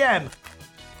 3 p.m.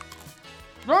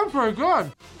 That's pretty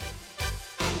good.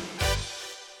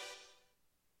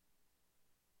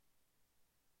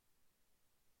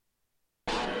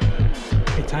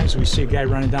 Times we see a guy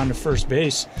running down to first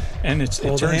base, and it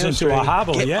turns into a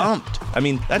hobble. Get umped. I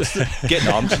mean, that's getting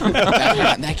umped.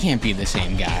 that can't be the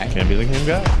same guy. Can't be the same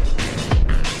guy.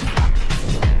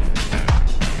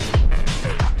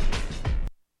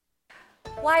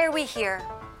 Why are we here?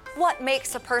 What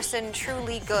makes a person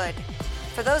truly good?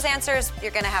 For those answers,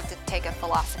 you're going to have to take a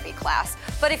philosophy class.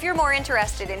 But if you're more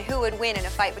interested in who would win in a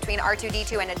fight between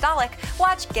R2-D2 and a Dalek,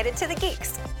 watch Get It to the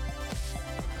Geeks.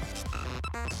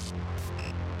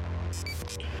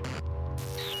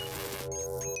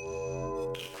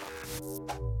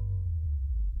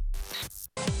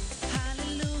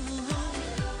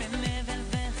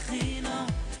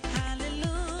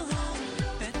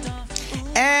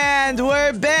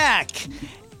 we're back.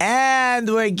 And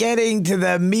we're getting to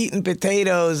the meat and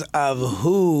potatoes of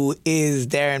who is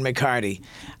Darren McCarty.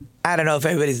 I don't know if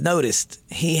everybody's noticed.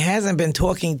 He hasn't been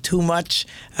talking too much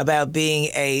about being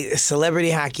a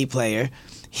celebrity hockey player.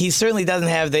 He certainly doesn't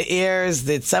have the airs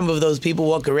that some of those people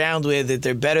walk around with, that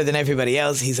they're better than everybody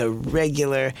else. He's a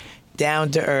regular,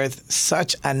 down-to-earth,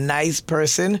 such a nice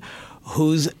person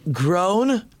who's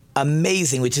grown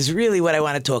amazing, which is really what I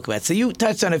want to talk about. So you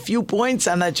touched on a few points.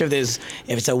 I'm not sure if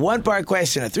it's a one-part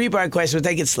question, a three-part question. We'll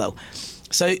take it slow.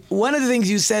 So one of the things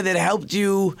you said that helped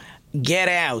you get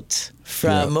out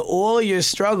from all your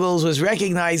struggles was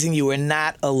recognizing you were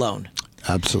not alone.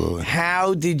 Absolutely.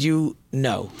 How did you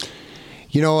know?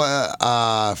 You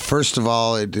know, first of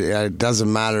all, it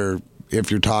doesn't matter if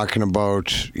you're talking about,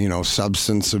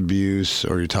 substance abuse,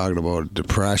 or you're talking about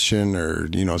depression, or,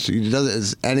 so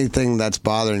it's anything that's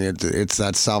bothering you, it's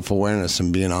that self-awareness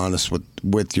and being honest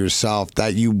with yourself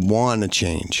that you want to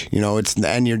change,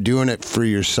 and you're doing it for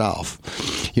yourself.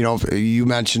 You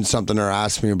mentioned something or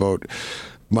asked me about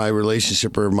my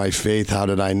relationship or my faith, how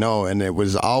did I know? And it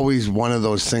was always one of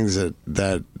those things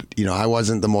that I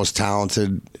wasn't the most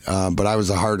talented, but I was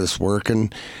the hardest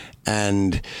working,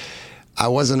 and I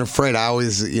wasn't afraid. I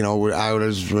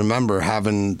always remember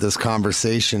having this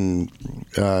conversation,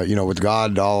 with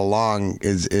God all along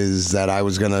is that I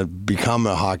was going to become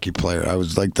a hockey player. I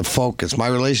was like the focus. My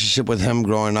relationship with him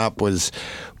growing up was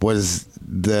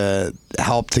the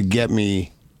help to get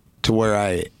me to where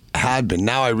I had been.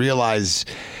 Now I realize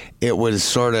it was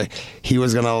sort of, he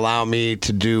was going to allow me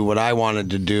to do what I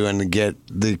wanted to do and to get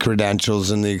the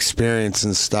credentials and the experience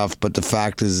and stuff. But the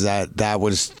fact is that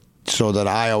was so that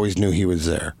I always knew he was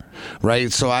there,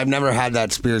 right? So I've never had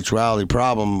that spirituality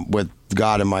problem with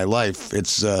God in my life.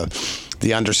 It's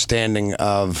the understanding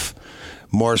of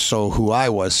more so who I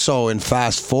was. So in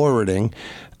fast forwarding,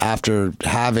 after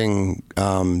having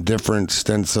different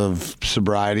stints of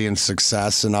sobriety and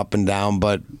success and up and down,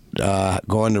 but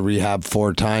going to rehab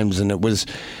 4 times, and I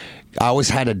always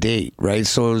had a date, right?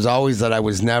 So it was always that I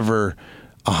was never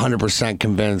 100%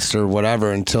 convinced or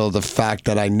whatever until the fact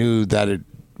that I knew that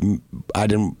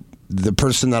the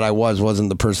person that I wasn't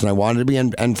the person I wanted to be,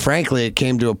 and frankly, it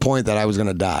came to a point that I was going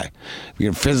to die.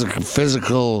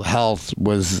 Physical health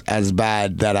was as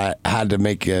bad that I had to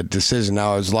make a decision.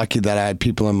 Now, I was lucky that I had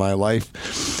people in my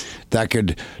life that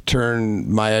could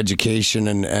turn my education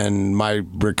and my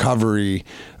recovery,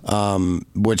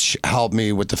 which helped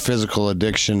me with the physical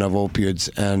addiction of opiates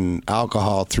and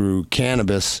alcohol through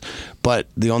cannabis. But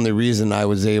the only reason I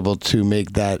was able to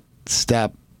make that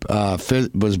step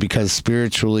was because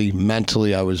spiritually,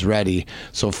 mentally, I was ready.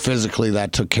 So physically,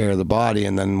 that took care of the body.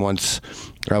 And then once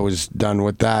I was done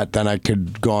with that, then I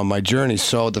could go on my journey.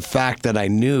 So the fact that I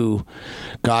knew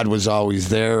God was always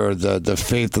there, or the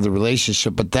faith of the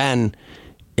relationship, but then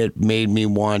it made me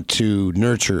want to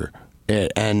nurture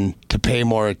it and to pay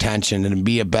more attention and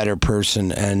be a better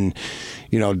person, and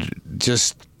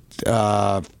just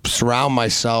surround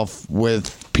myself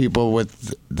with people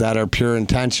that are pure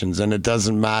intentions. And it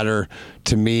doesn't matter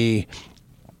to me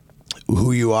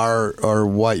who you are or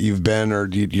what you've been or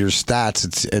your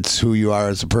stats. It's who you are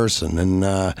as a person. And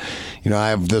I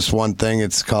have this one thing.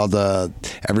 It's called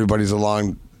everybody's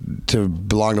belong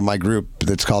to my group.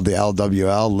 It's called the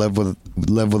LWL,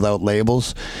 live without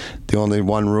labels. The only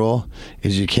one rule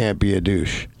is you can't be a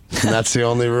douche. And that's the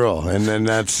only rule, and then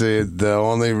that's the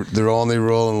only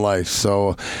rule in life.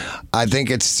 So I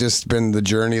think it's just been the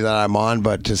journey that I'm on.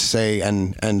 But to say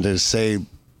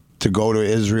to go to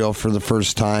Israel for the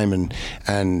first time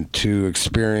and to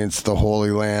experience the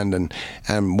Holy Land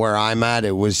and where I'm at,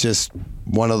 it was just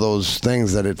one of those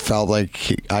things that it felt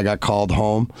like I got called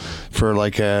home for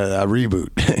like a reboot,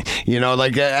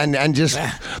 and just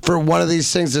for one of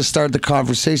these things to start the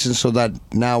conversation, so that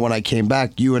now when I came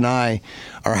back, you and I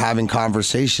are having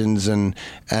conversations, and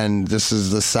this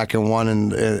is the second one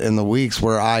in the weeks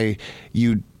where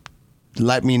you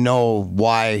let me know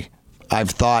why I've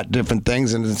thought different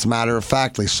things, and it's matter of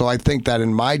factly. So I think that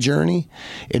in my journey,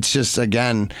 it's just,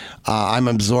 again, I'm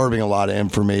absorbing a lot of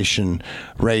information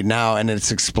right now, and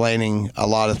it's explaining a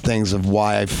lot of things of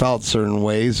why I felt certain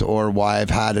ways or why I've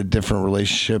had a different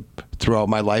relationship throughout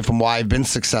my life and why I've been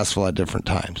successful at different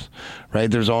times, right?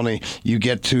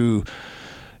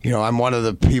 I'm one of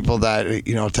the people that,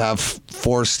 to have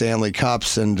 4 Stanley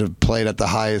Cups and to play at the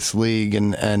highest league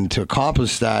and to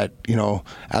accomplish that,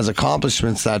 as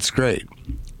accomplishments, that's great.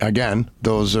 Again,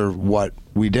 those are what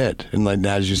we did. And like,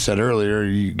 as you said earlier,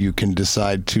 you can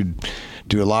decide to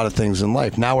do a lot of things in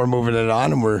life. Now we're moving it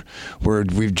on, and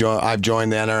I've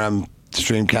joined the NRM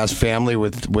Streamcast family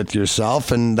with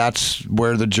yourself, and that's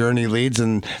where the journey leads,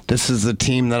 and this is the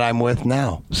team that I'm with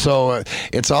now. So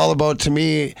it's all about, to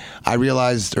me, I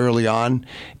realized early on,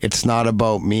 it's not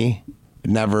about me. It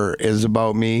never is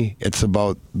about me. It's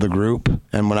about the group.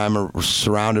 And when I'm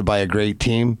surrounded by a great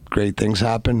team, great things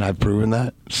happen. I've proven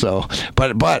that. So,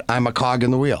 but I'm a cog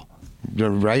in the wheel,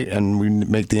 right? And we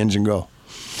make the engine go.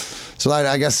 So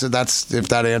I guess that's, if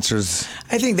that answers.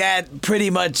 I think that pretty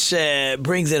much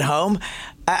brings it home.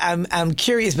 I'm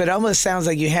curious, but it almost sounds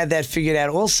like you had that figured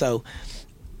out also.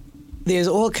 There's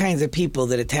all kinds of people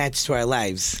that attach to our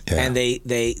lives, and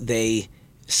they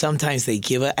sometimes they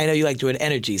give us. I know you like the word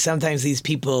energy. Sometimes these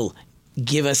people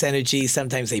give us energy.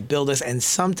 Sometimes they build us, and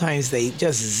sometimes they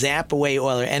just zap away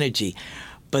all our energy.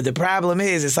 But the problem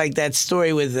is, it's like that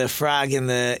story with the frog in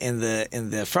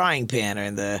the frying pan or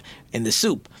in the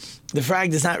soup. The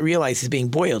frog does not realize he's being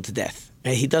boiled to death.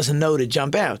 And he doesn't know to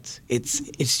jump out. It's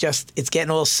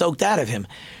getting all soaked out of him.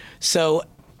 So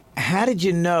how did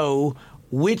you know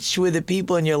which were the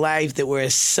people in your life that were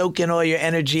soaking all your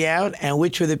energy out, and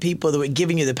which were the people that were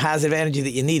giving you the positive energy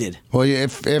that you needed? Well,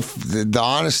 if the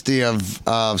honesty of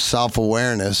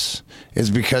self-awareness is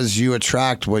because you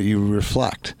attract what you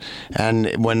reflect.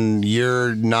 And when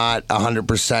you're not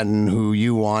 100% in who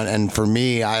you want, and for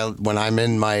me, when I'm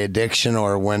in my addiction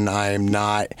or when I'm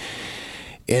not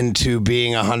into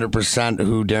being 100%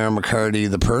 who Darren McCarty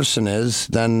the person is,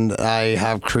 then I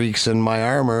have creaks in my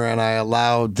armor and I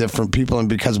allow different people, and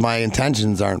because my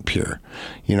intentions aren't pure,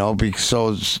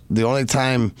 so the only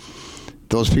time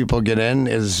those people get in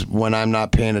is when I'm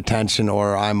not paying attention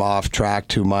or I'm off track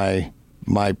to my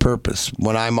purpose.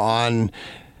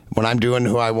 When I'm doing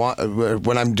who I want,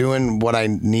 when I'm doing what I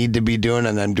need to be doing,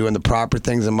 and I'm doing the proper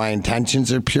things and my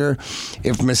intentions are pure,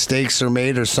 if mistakes are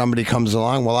made or somebody comes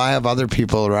along, well, I have other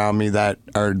people around me that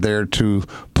are there to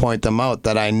point them out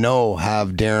that I know have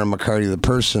Darren McCarty the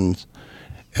person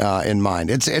in mind.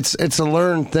 It's a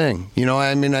learned thing.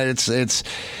 It's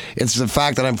the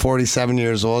fact that I'm 47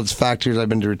 years old. It's the fact that I've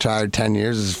been retired 10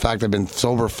 years. It's the fact I've been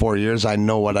sober 4 years. I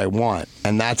know what I want.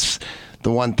 And that's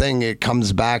the one thing. It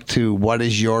comes back to, what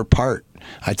is your part?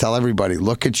 I tell everybody,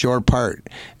 look at your part.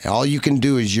 All you can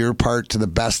do is your part to the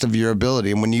best of your ability.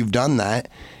 And when you've done that,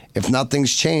 if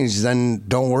nothing's changed, then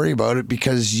don't worry about it,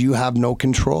 because you have no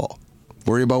control.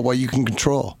 Worry about what you can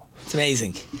control. It's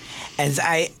amazing. And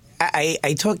I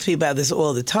talk to people about this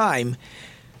all the time.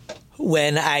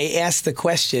 When I ask the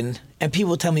question, and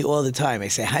people tell me all the time, I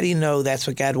say, how do you know that's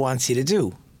what God wants you to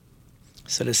do?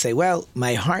 So they say, well,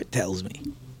 my heart tells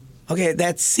me. Okay,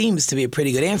 that seems to be a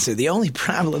pretty good answer. The only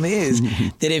problem is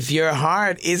that if your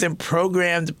heart isn't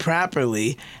programmed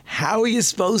properly, how are you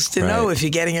supposed to know if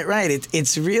you're getting it right?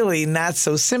 It's really not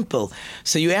so simple.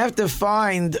 So you have to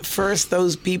find first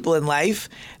those people in life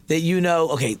that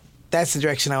okay, that's the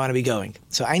direction I want to be going.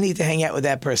 So I need to hang out with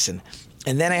that person.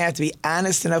 And then I have to be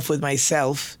honest enough with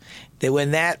myself that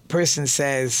when that person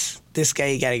says, this guy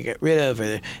you got to get rid of,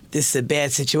 or this is a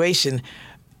bad situation,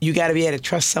 you got to be able to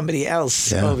trust somebody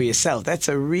else over yourself. That's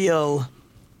a real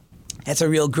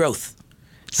growth.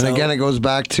 So, and again, it goes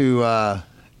back to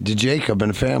Jacob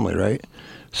and family, right?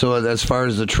 So as far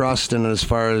as the trust, and as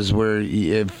far as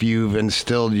if you've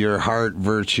instilled your heart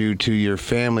virtue to your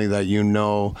family that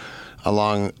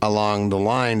along the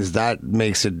lines, that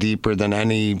makes it deeper than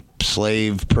any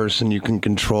slave person you can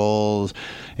control,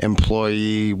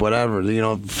 employee, whatever.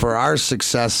 For our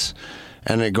success.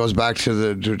 And it goes back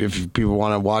to if people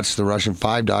want to watch the Russian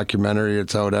 5 documentary,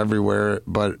 it's out everywhere.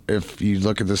 But if you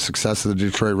look at the success of the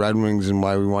Detroit Red Wings and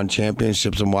why we won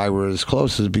championships and why we're as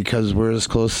close, is because we're as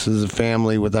close as a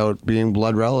family without being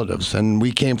blood relatives. And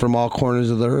we came from all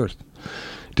corners of the earth.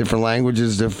 Different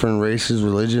languages, different races,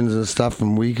 religions and stuff,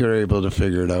 and we were able to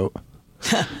figure it out.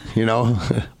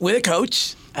 With a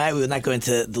coach. We're not going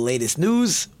to the latest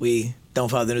news. We don't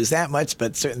follow the news that much,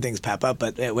 but certain things pop up,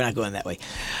 but we're not going that way.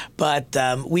 But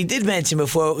we did mention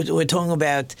before, we're talking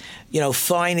about,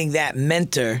 finding that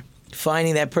mentor,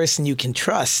 finding that person you can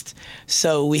trust.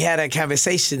 So we had a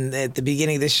conversation at the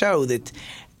beginning of the show that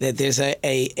there's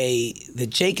that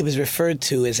Jacob is referred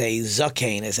to as a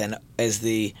Zaken,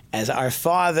 as our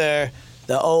father,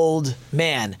 the old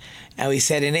man. And we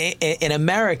said in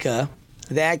America,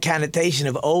 that connotation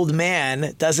of old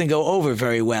man doesn't go over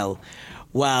very well.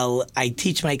 While I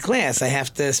teach my class, I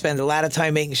have to spend a lot of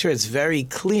time making sure it's very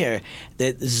clear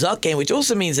that Zaken, which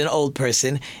also means an old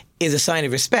person, is a sign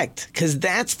of respect. Because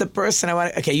that's the person I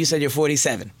want to... Okay, you said you're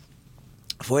 47.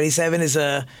 47 is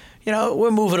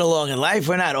we're moving along in life.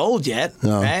 We're not old yet,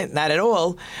 right? Not at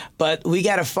all. But we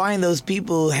got to find those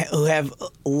people who have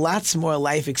lots more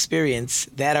life experience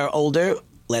that are older,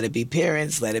 Let it be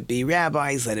parents, let it be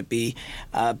rabbis, let it be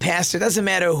pastor. It doesn't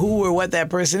matter who or what that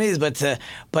person is, but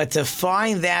to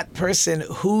find that person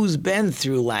who's been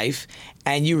through life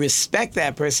and you respect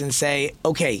that person, say,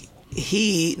 okay,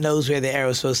 he knows where the arrow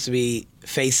is supposed to be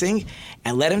facing,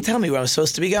 and let him tell me where I'm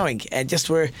supposed to be going. And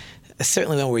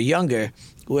certainly when we're younger,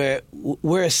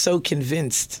 we're so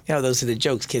convinced. You know, those are the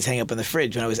jokes kids hang up on the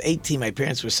fridge. When I was 18, my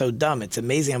parents were so dumb. It's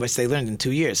amazing how much they learned in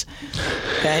 2 years.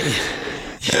 Okay?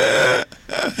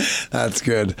 That's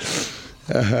good.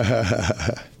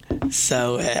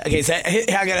 So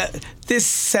this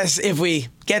says, if we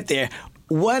get there,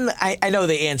 I know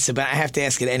the answer, but I have to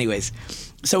ask it anyways.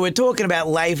 So we're talking about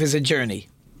life as a journey,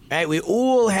 right? We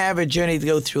all have a journey to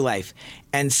go through life.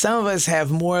 And some of us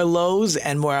have more lows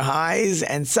and more highs,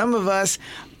 and some of us,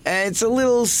 it's a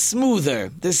little smoother.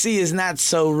 The sea is not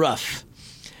so rough.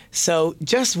 So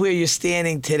just where you're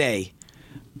standing today,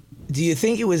 do you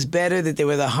think it was better that there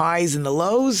were the highs and the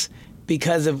lows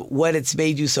because of what it's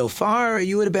made you so far, or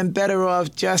you would have been better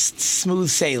off just smooth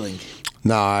sailing?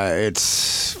 No,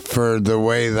 it's for the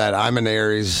way that I'm an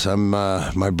Aries.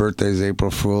 My birthday's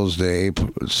April Fool's Day,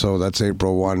 so that's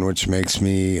April 1, which makes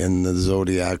me in the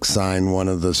zodiac sign one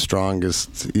of the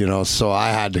strongest, so I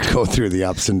had to go through the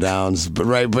ups and downs.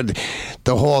 But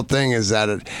the whole thing is that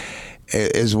it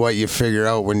is what you figure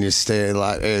out when you stay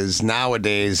alive. Is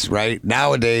nowadays, right?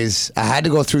 Nowadays, I had to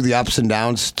go through the ups and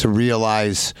downs to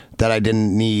realize that I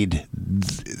didn't need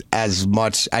as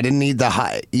much. I didn't need the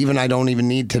high. I don't even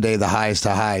need today the highest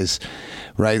of highs,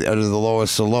 right? Or the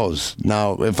lowest of lows.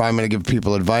 Now, if I'm going to give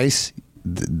people advice,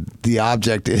 the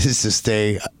object is to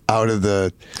stay out of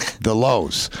the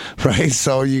lows, right?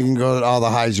 So you can go to all the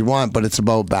highs you want, but it's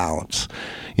about balance.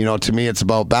 To me, it's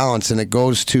about balance, and it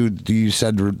goes to, you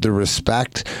said, the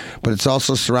respect, but it's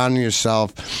also surrounding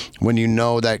yourself when you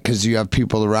know that, because you have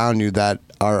people around you that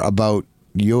are about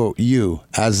you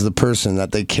as the person,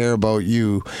 that they care about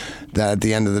you, that at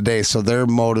the end of the day, so their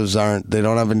motives they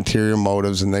don't have interior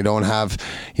motives, and they don't have,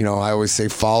 I always say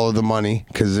follow the money,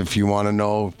 because if you want to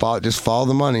know, just follow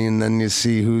the money, and then you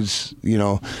see who's,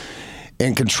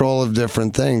 in control of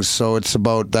different things. So it's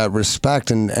about that respect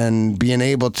and being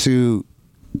able to,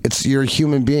 you're a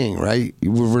human being, right?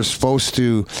 We're supposed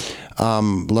to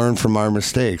learn from our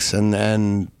mistakes,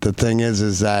 and the thing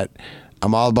is that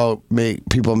I'm all about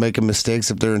people making mistakes.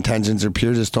 If their intentions are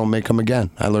pure, just don't make them again.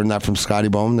 I learned that from Scotty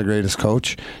Bowman, the greatest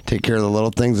coach. Take care of the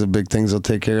little things, the big things will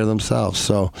take care of themselves.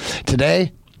 So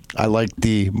today, I like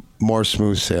the more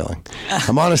smooth sailing.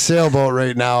 I'm on a sailboat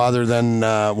right now, other than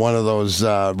one of those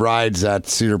rides at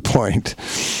Cedar Point.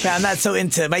 Yeah, I'm not so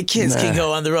into. My kids can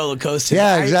go on the roller coaster.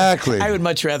 Yeah, exactly. I would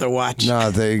much rather watch.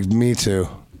 No, me too.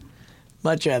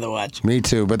 Much rather watch. Me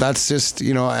too. But that's just,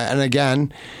 and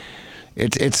again,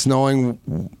 it's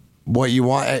knowing what you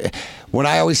want. When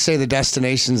I always say the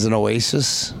destination's an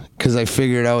oasis, because I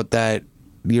figured out that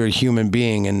you're a human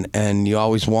being and you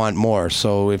always want more.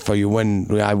 So if you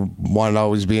win, I want to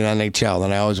always be in NHL,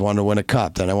 then I always want to win a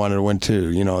cup, then I wanted to win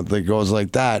 2. It goes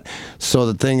like that. So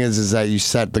the thing is that you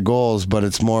set the goals, but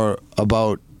it's more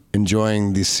about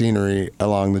enjoying the scenery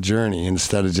along the journey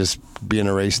instead of just being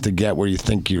a race to get where you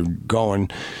think you're going,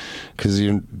 because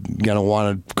you're going to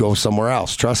want to go somewhere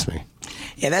else. Trust me.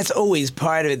 Yeah, that's always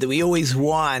part of it, that we always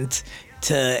want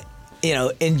to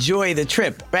enjoy the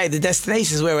trip, right? The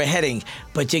destination is where we're heading,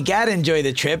 but you got to enjoy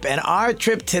the trip. And our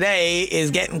trip today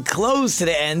is getting close to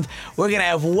the end. We're going to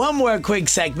have one more quick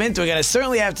segment. We're going to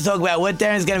certainly have to talk about what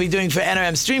Darren's going to be doing for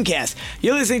NRM Streamcast.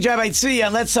 You're listening to Rabbi Tzvi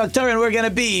on Let's Talk Torah, and we're going to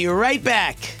be right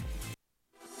back.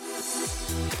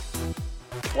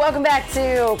 Welcome back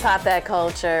to Pop That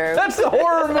Culture. That's the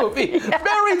horror movie.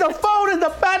 Bury the phone in the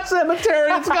pet cemetery.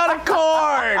 It's got a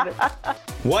cord.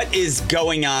 What is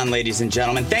going on, ladies and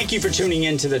gentlemen? Thank you for tuning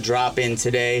in to the drop-in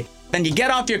today. Then you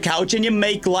get off your couch and you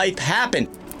make life happen.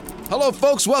 Hello,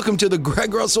 folks. Welcome to the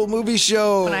Greg Russell Movie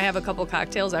Show. When I have a couple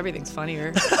cocktails, everything's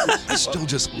funnier. I still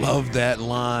just love that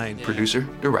line. Producer,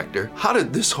 director, how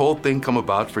did this whole thing come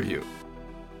about for you?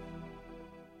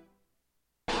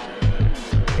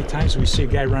 Times we see a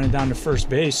guy running down to first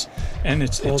base, and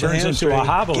it turns into a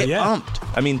hobble. Get umped.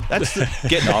 I mean, that's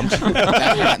getting umped.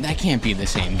 That can't be the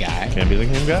same guy. Can't be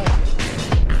the same guy.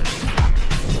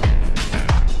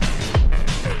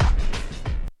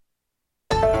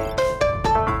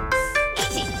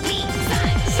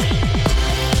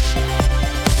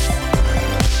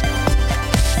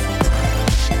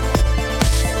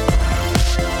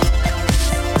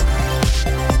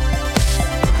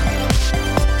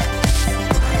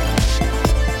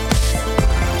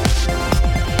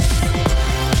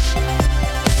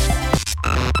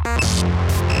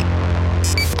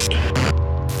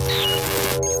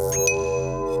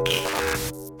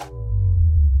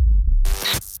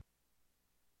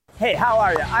 Hey, how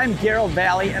are you? I'm Gerald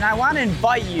Valley, and I want to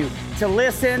invite you to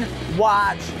listen,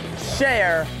 watch,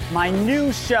 share my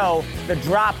new show, The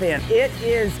Drop-In. It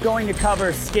is going to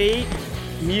cover skate,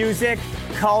 music,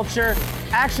 culture,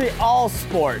 actually all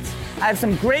sports. I have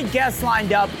some great guests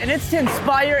lined up, and it's to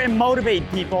inspire and motivate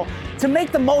people to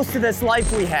make the most of this life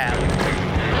we have.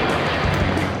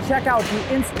 Check out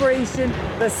the inspiration,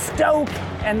 the stoke,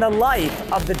 and the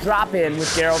life of The Drop-In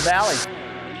with Gerald Valley.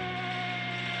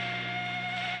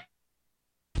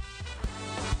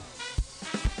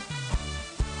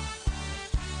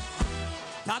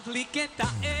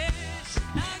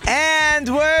 And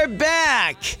we're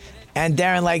back. And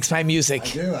Darren likes my music. I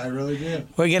do. I really do.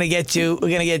 We're gonna get you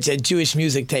a Jewish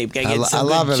music tape. Gotta get I some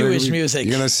love good it. Jewish music.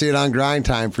 You're gonna see it on Grind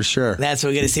Time for sure. That's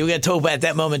what we're gonna see. We're gonna talk about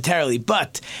that momentarily.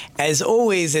 But as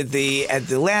always, at the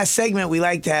last segment, we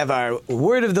like to have our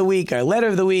word of the week, our letter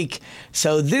of the week.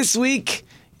 So this week,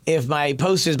 if my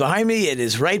poster is behind me, it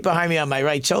is right behind me on my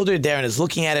right shoulder. Darren is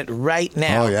looking at it right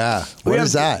now. Oh yeah. What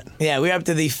is that? We're up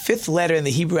to the 5th letter in the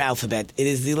Hebrew alphabet. It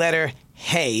is the letter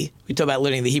Hey. We talk about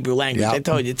learning the Hebrew language. Yep. I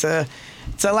told you it's a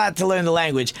lot to learn the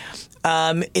language.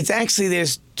 It's actually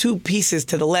there's 2 pieces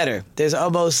to the letter. There's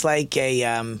almost like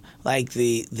a like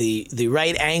the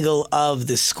right angle of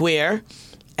the square,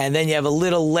 and then you have a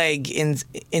little leg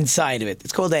inside of it.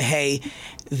 It's called a Hey.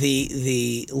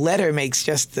 The letter makes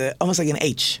just almost like an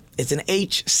H. It's an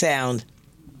H sound.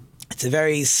 It's a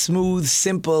very smooth,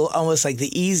 simple, almost like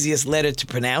the easiest letter to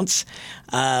pronounce,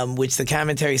 which the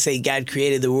commentaries say God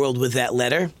created the world with that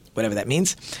letter, whatever that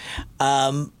means.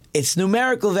 Its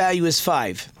numerical value is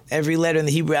 5. Every letter in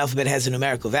the Hebrew alphabet has a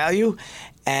numerical value,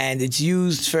 and it's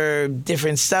used for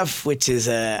different stuff, which is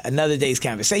another day's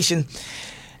conversation.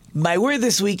 My word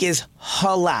this week is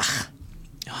halach.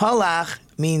 Halach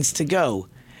means to go.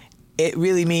 It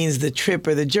really means the trip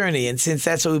or the journey. And since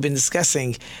that's what we've been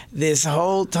discussing this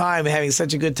whole time, having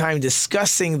such a good time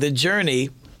discussing the journey,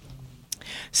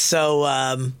 so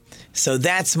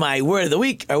that's my word of the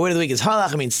week. Our word of the week is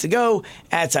halach. It means to go.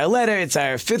 That's our letter. It's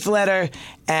our 5th letter.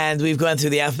 And we've gone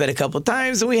through the alphabet a couple of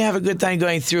times, and we have a good time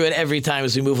going through it every time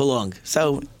as we move along.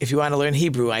 So if you want to learn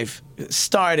Hebrew, I've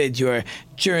started your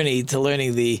journey to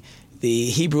learning the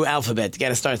Hebrew alphabet. You got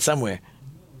to start somewhere.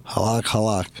 Halak,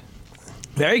 halak.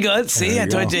 Very good. See, I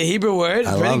told you a Hebrew word.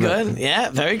 Pretty good. It.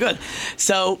 Yeah, very good.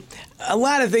 So a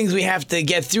lot of things we have to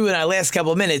get through in our last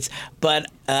couple of minutes,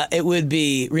 but it would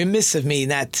be remiss of me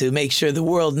not to make sure the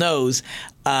world knows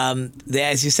that,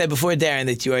 as you said before, Darren,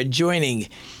 that you are joining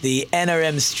the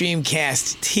NRM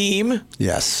Streamcast team.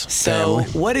 Yes. So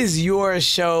what is your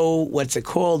show? What's it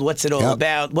called? What's it all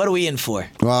about? What are we in for?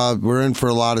 Well, we're in for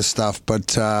a lot of stuff,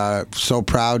 but so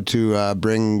proud to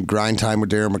bring Grind Time with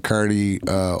Darren McCarty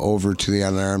over to the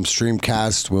NRM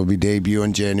Streamcast. We'll be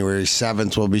debuting January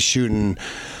 7th. We'll be shooting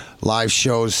live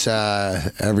shows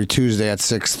every Tuesday at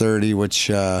 6:30,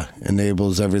 which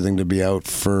enables everything to be out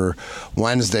for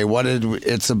Wednesday.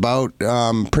 It's about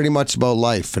pretty much about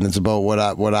life, and it's about what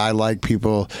I like,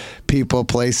 people,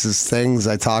 places, things.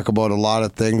 I talk about a lot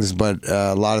of things, but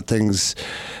a lot of things.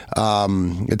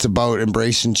 It's about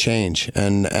embracing change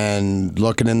and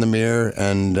looking in the mirror,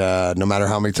 and no matter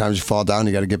how many times you fall down,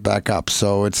 you got to get back up.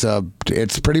 So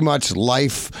it's pretty much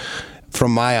life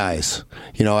from my eyes.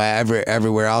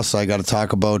 Everywhere else I got to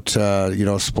talk about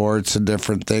sports and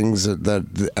different things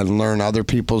that and learn other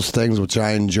people's things, which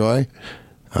I enjoy.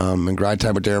 And Grind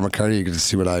Time with Darren McCarty, you get to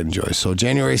see what I enjoy. So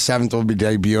January 7th we'll be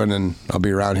debuting, and I'll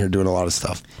be around here doing a lot of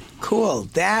stuff. Cool.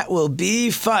 That will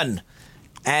be fun.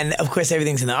 And, of course,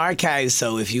 everything's in the archives,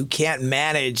 so if you can't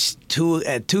manage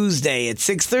Tuesday at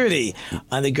 6:30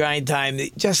 on the Grind Time,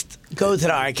 just go to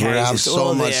the archives. We have it's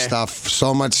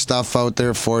so much stuff out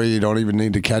there for you. You don't even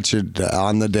need to catch it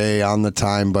on the day, on the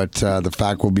time, but the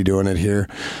fact we'll be doing it here.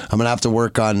 I'm going to have to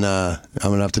work on, I'm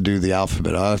going to have to do the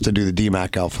alphabet. I'll have to do the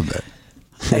DMAC alphabet.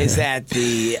 Is that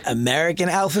the American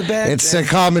alphabet? It's a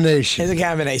combination. It's a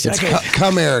combination. It's okay.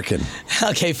 American.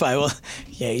 Okay, fine. Well,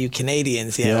 yeah, you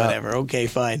Canadians, whatever. Okay,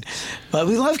 fine. But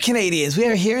we love Canadians. We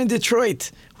are here in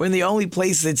Detroit. We're in the only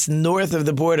place that's north of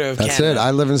the border of Canada.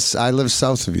 That's it. I live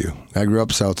south of you. I grew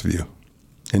up south of you.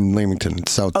 In Leamington,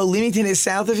 it's south. Oh, Leamington is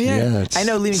south of here? Yeah, it's I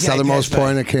know Leamington. Southernmost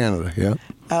point of Canada, yeah.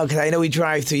 Oh, because I know we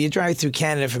drive through. You drive through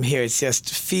Canada from here. It's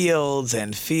just fields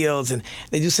and fields, and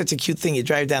they do such a cute thing. You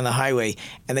drive down the highway,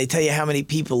 and they tell you how many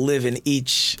people live in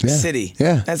each city.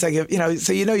 Yeah, that's like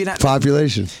so you're not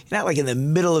population. You're not like in the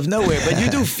middle of nowhere, but you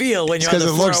do feel when you're on the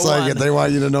 401. Because it looks like it. They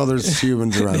want you to know there's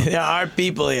humans around. There are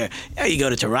people here. You go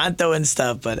to Toronto and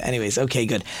stuff, but anyways, okay,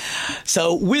 good.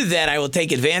 So with that, I will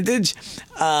take advantage.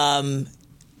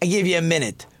 I give you a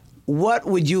minute. What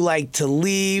would you like to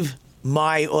leave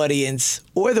my audience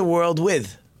or the world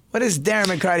with? What does Darren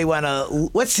McCarty want to?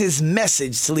 What's his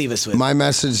message to leave us with? My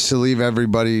message to leave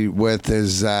everybody with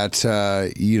is that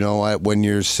you know what? When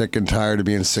you're sick and tired of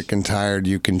being sick and tired,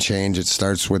 you can change. It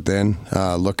starts within.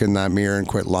 Look in that mirror and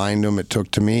quit lying to him. It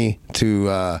took to me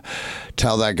to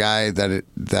tell that guy that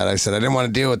I said I didn't want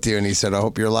to deal with you, and he said I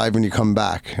hope you're alive when you come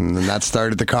back, and then that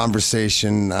started the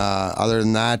conversation. Other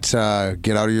than that,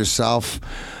 get out of yourself,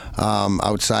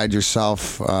 outside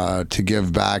yourself. To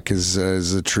give back is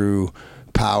a true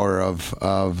power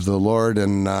of the Lord,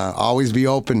 and always be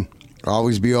open.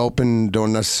 Always be open.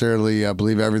 Don't necessarily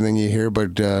believe everything you hear,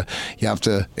 but you have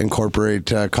to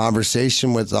incorporate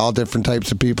conversation with all different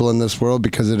types of people in this world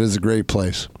because it is a great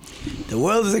place. The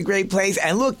world is a great place,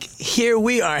 and look, here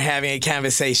we are having a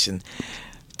conversation.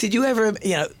 Did you ever,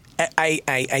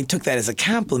 I took that as a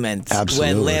compliment.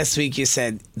 Absolutely. When last week you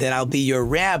said that I'll be your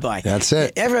rabbi. That's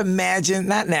it. Ever imagine,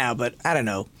 not now, but I don't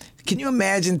know, can you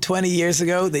imagine 20 years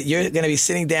ago that you're going to be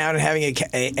sitting down and having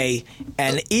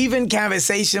an even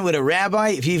conversation with a rabbi,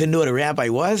 if you even knew what a rabbi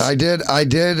was? I did,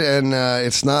 and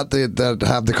it's not that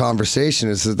have the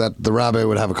conversation, it's that the rabbi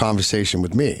would have a conversation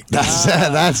with me.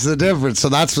 That's the difference. So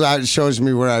that shows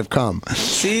me where I've come.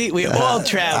 See, we all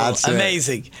travel.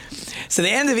 Amazing. So the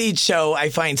end of each show, I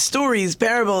find stories,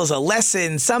 parables, a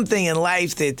lesson, something in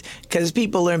life because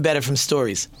people learn better from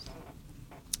stories.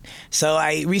 So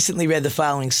I recently read the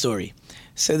following story.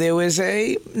 So there was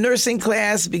a nursing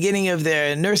class, beginning of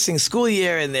their nursing school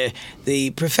year, and the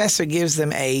professor gives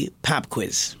them a pop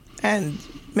quiz. And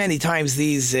many times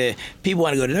these people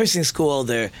want to go to nursing school.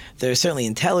 They're certainly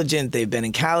intelligent. They've been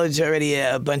in college already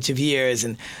a bunch of years.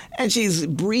 And she's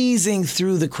breezing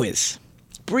through the quiz.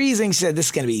 Breezing, she said, this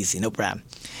is going to be easy, no problem.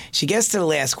 She gets to the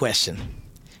last question.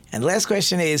 And the last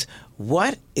question is,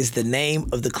 what is the name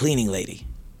of the cleaning lady?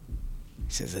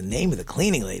 She says, the name of the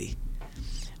cleaning lady?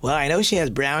 Well, I know she has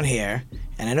brown hair,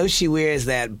 and I know she wears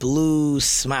that blue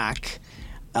smock,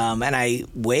 and I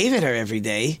wave at her every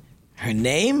day. Her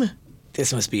name?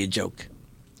 This must be a joke.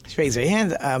 She raises her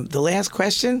hand. The last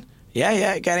question?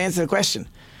 Yeah, got to answer the question.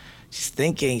 She's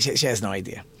thinking. She has no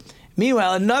idea.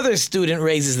 Meanwhile, another student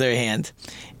raises their hand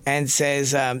and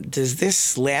says, does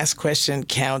this last question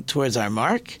count towards our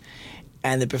mark?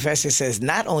 And the professor says,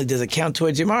 not only does it count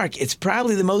towards your mark, it's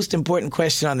probably the most important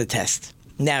question on the test.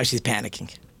 Now she's panicking.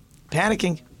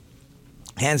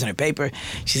 Hands on her paper.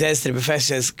 She says to the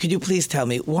professor, could you please tell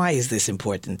me, why is this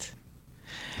important?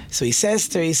 So he says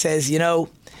to her,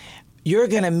 you're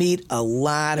going to meet a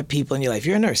lot of people in your life.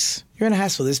 You're a nurse. You're in a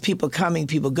hospital. There's people coming,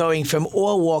 people going from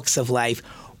all walks of life,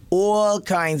 all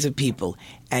kinds of people.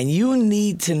 And you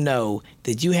need to know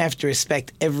that you have to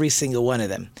respect every single one of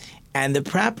them. And the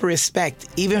proper respect,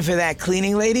 even for that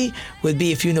cleaning lady, would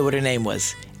be if you knew what her name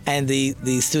was. And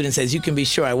the student says, you can be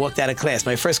sure I walked out of class.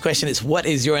 My first question is, what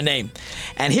is your name?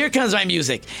 And here comes my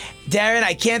music. Darren,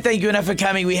 I can't thank you enough for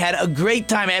coming. We had a great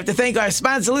time. I have to thank our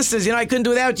sponsor listeners. I couldn't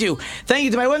do without you. Thank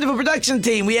you to my wonderful production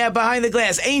team. We have Behind the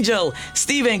Glass, Angel,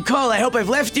 Stephen, Cole. I hope I've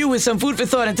left you with some food for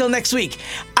thought. Until next week,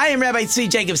 I am Rabbi Tzvi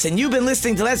Jacobson. You've been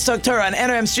listening to Let's Talk Torah on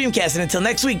NRM Streamcast. And until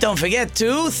next week, don't forget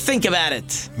to think about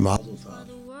it.